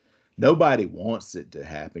happened. Nobody wants it to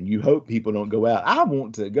happen. You hope people don't go out. I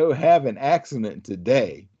want to go have an accident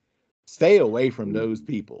today. Stay away from those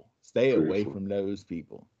people. Stay away Seriously. from those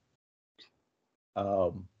people.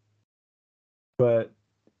 Um, but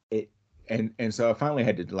it and so I finally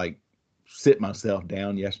had to like sit myself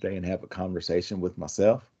down yesterday and have a conversation with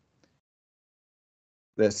myself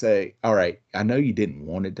that say, all right, I know you didn't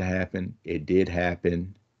want it to happen. It did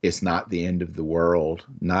happen. It's not the end of the world.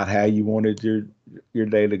 Not how you wanted your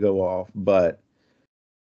day to go off, but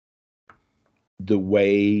the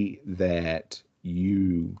way that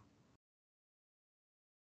you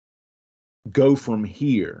go from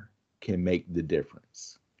here can make the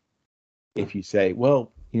difference. If you say,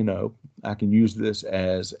 well, you know, I can use this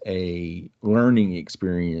as a learning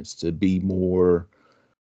experience to be more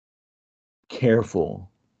careful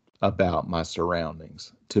about my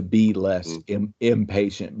surroundings, to be less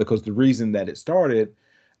impatient, because the reason that it started,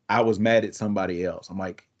 I was mad at somebody else. I'm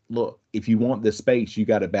like, look, if you want this space, you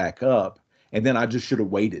got to back up. And then I just should have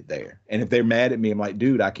waited there. And if they're mad at me, I'm like,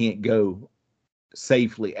 dude, I can't go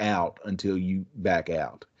safely out until you back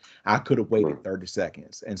out. I could have waited 30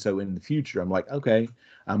 seconds. And so in the future, I'm like, okay,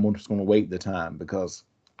 I'm just going to wait the time because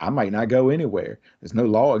I might not go anywhere. There's no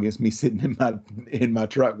law against me sitting in my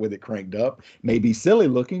truck with it cranked up. Maybe silly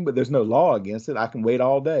looking, but there's no law against it. I can wait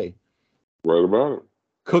all day. Right about it.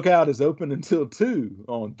 Cookout is open until 2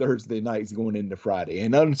 on Thursday nights going into Friday,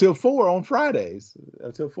 and until 4 on Fridays,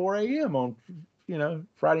 until 4 a.m. on, you know,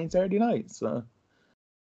 Friday and Saturday nights. So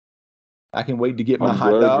I can wait to get my I'm hot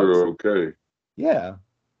glad dogs. you're okay. Yeah.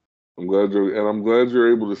 I'm glad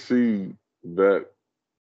you're able to see that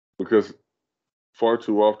because far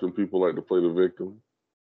too often people like to play the victim.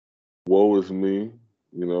 Woe is me.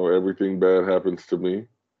 You know, everything bad happens to me.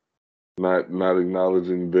 Not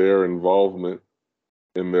acknowledging their involvement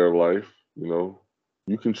in their life. You know,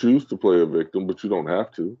 you can choose to play a victim, but you don't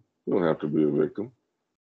have to. You don't have to be a victim.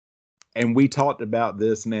 And we talked about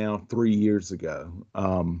this now 3 years ago.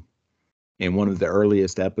 In one of the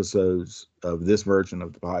earliest episodes of this version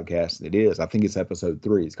of the podcast, I think it's episode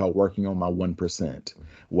 3. It's called Working on My 1%.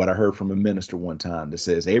 What I heard from a minister one time that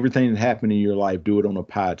says, everything that happened in your life, do it on a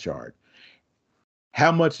pie chart.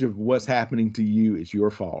 How much of what's happening to you is your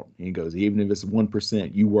fault? And he goes, even if it's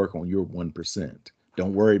 1%, you work on your 1%.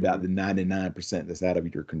 Don't worry about the 99% that's out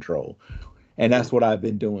of your control. And that's what I've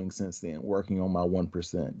been doing since then, working on my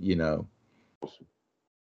 1%, you know,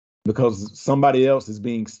 because somebody else is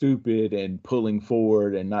being stupid and pulling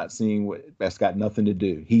forward and not seeing what that's got nothing to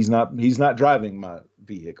do. He's not driving my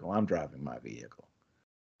vehicle. I'm driving my vehicle.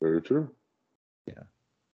 Very true. Yeah.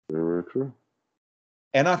 Very true.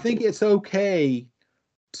 And I think it's okay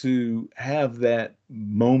to have that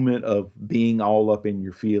moment of being all up in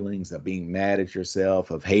your feelings, of being mad at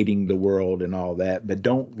yourself, of hating the world and all that, but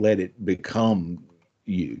don't let it become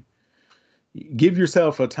you. Give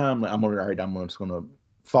yourself a time. I'm just gonna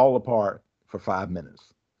fall apart for 5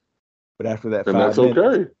 minutes. But after that And that's 5 minutes,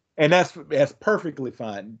 okay. and that's perfectly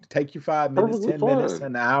fine. Take your 5 minutes, Perfectly 10 minutes, fine.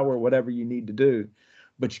 an hour, whatever you need to do,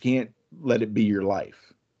 but you can't let it be your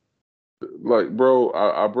life. Like, bro,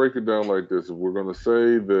 I break it down like this. If we're gonna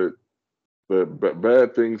say that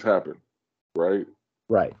bad things happen, right?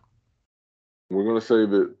 Right. We're gonna say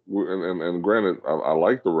that, and granted, I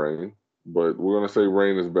like the rain, but we're gonna say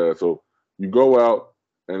rain is bad. So you go out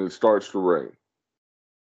and it starts to rain.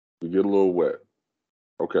 You get a little wet.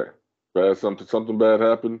 Okay. Something bad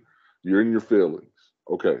happened. You're in your feelings.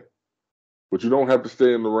 Okay. But you don't have to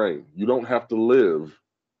stay in the rain. You don't have to live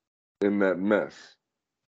in that mess.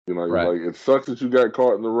 You know, Right. like it sucks that you got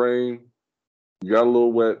caught in the rain. You got a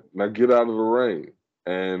little wet. Now get out of the rain.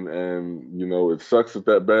 And you know, it sucks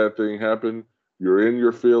that bad thing happened. You're in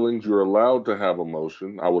your feelings. You're allowed to have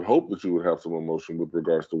emotion. I would hope that you would have some emotion with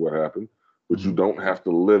regards to what happened, but you don't have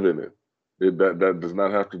to live in it. That does not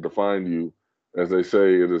have to define you. As they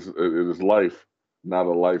say, it is life, not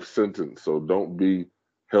a life sentence. So don't be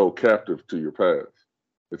held captive to your past.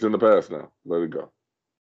 It's in the past now. Let it go.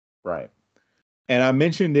 Right. And I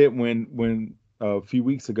mentioned it when a few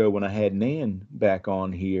weeks ago when I had Nan back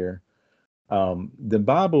on here. The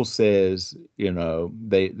Bible says,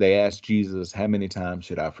 they asked Jesus, how many times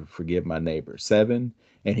should I forgive my neighbor? 7.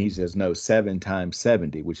 And he says, no, 7 times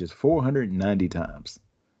 70, which is 490 times.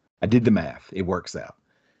 I did the math. It works out.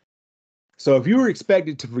 So if you were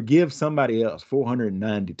expected to forgive somebody else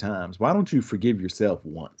 490 times, why don't you forgive yourself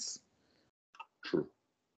once? True.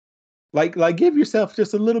 Like give yourself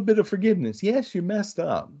just a little bit of forgiveness. Yes, you messed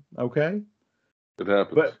up. Okay. It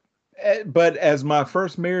happens. But as my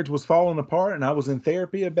first marriage was falling apart and I was in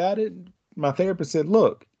therapy about it, my therapist said,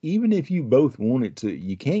 look, even if you both wanted to,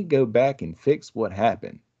 you can't go back and fix what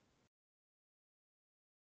happened.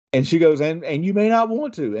 And she goes, and you may not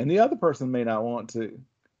want to, and the other person may not want to.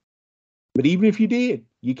 But even if you did,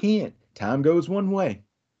 you can't. Time goes one way.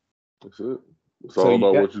 That's it. It's all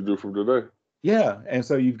about what you do from today. Yeah. And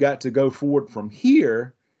so you've got to go forward from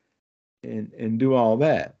here and do all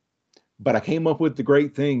that. But I came up with the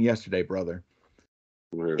great thing yesterday, brother.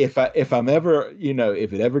 Yeah. If I'm ever,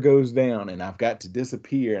 if it ever goes down and I've got to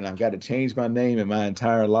disappear and I've got to change my name in my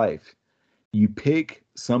entire life, you pick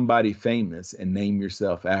somebody famous and name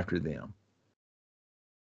yourself after them.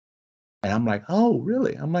 And I'm like, oh,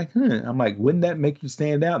 really? I'm like, I'm like, wouldn't that make you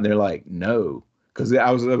stand out? And they're like, no. Because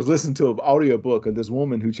I was listening to an audiobook of this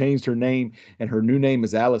woman who changed her name, and her new name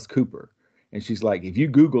is Alice Cooper. And she's like, if you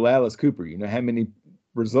Google Alice Cooper, you know how many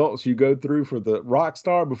results you go through for the rock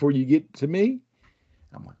star before you get to me?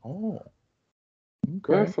 I'm like, oh,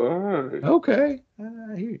 okay. That's all right. Okay.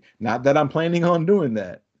 I hear you. Not that I'm planning on doing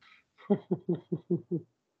that.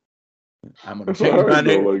 I'm gonna change my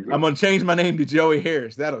name. Like I'm gonna change my name to Joey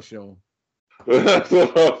Harris. That'll show him. That's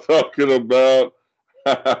what I'm talking about.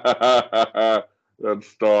 That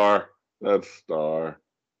star.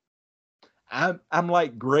 I'm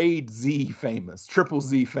like grade Z famous, triple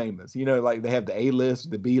Z famous. Like they have the A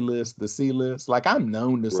list, the B list, the C list. Like I'm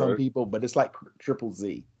known to some people, but it's like triple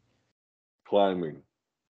Z. Climbing.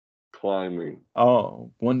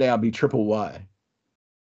 Oh, one day I'll be triple Y.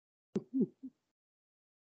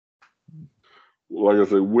 Like I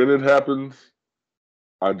said, when it happens,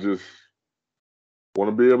 I just want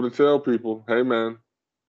to be able to tell people, hey, man,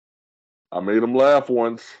 I made them laugh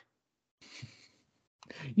once.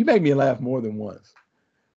 You made me laugh more than once.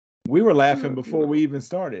 We were laughing before we even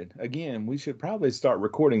started. Again, we should probably start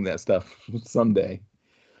recording that stuff someday.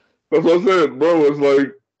 That's what I said, bro. It's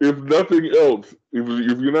like, if nothing else, if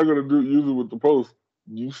you're not going to use it with the post,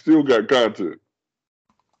 you still got content.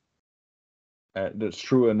 That's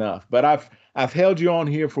true enough. But I've held you on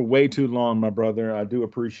here for way too long, my brother. I do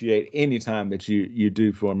appreciate any time that you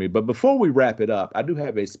do for me. But before we wrap it up, I do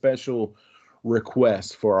have a special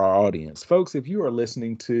request for our audience. Folks, if you are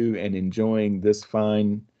listening to and enjoying this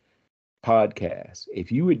fine podcast,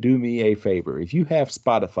 if you would do me a favor, if you have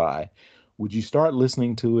Spotify, would you start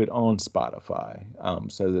listening to it on Spotify,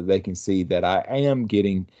 so that they can see that I am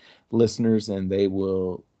getting listeners and they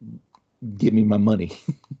will give me my money.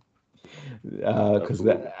 Because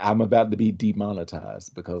I'm about to be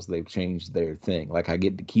demonetized because they've changed their thing. Like I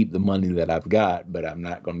get to keep the money that I've got, but I'm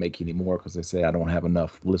not going to make any more because they say I don't have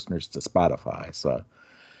enough listeners to Spotify. So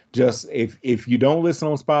just if you don't listen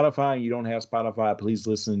on Spotify and you don't have Spotify, please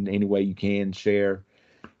listen any way you can, share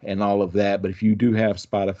and all of that. But if you do have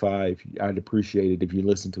Spotify, I'd appreciate it if you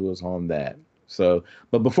listen to us on that. So,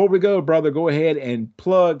 but before we go, brother, go ahead and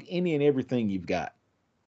plug any and everything you've got.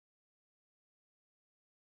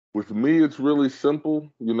 With me, it's really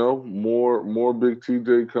simple. More Big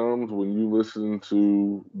TJ comes when you listen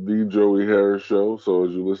to the Joey Harris Show. So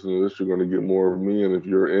as you listen to this, you're going to get more of me. And if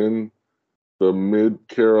you're in the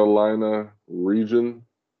Mid-Carolina region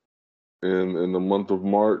in the month of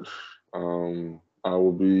March, I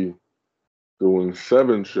will be doing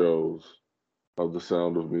 7 shows of The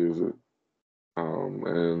Sound of Music.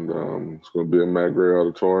 It's going to be in Matt Gray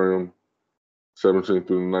Auditorium, 17th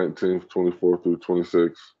through the 19th, 24th through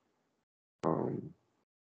 26th.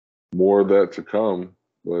 More of that to come,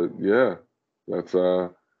 but yeah, that's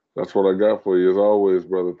what I got for you as always,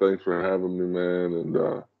 brother. Thanks for having me, man, and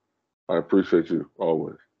I appreciate you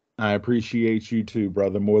always. I appreciate you too,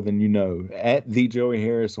 brother, more than you know. At the Joey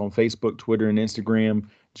Harris on Facebook, Twitter, and Instagram,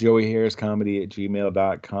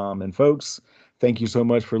 joeyharriscomedy@gmail.com. And folks, thank you so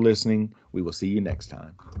much for listening. We will see you next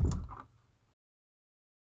time.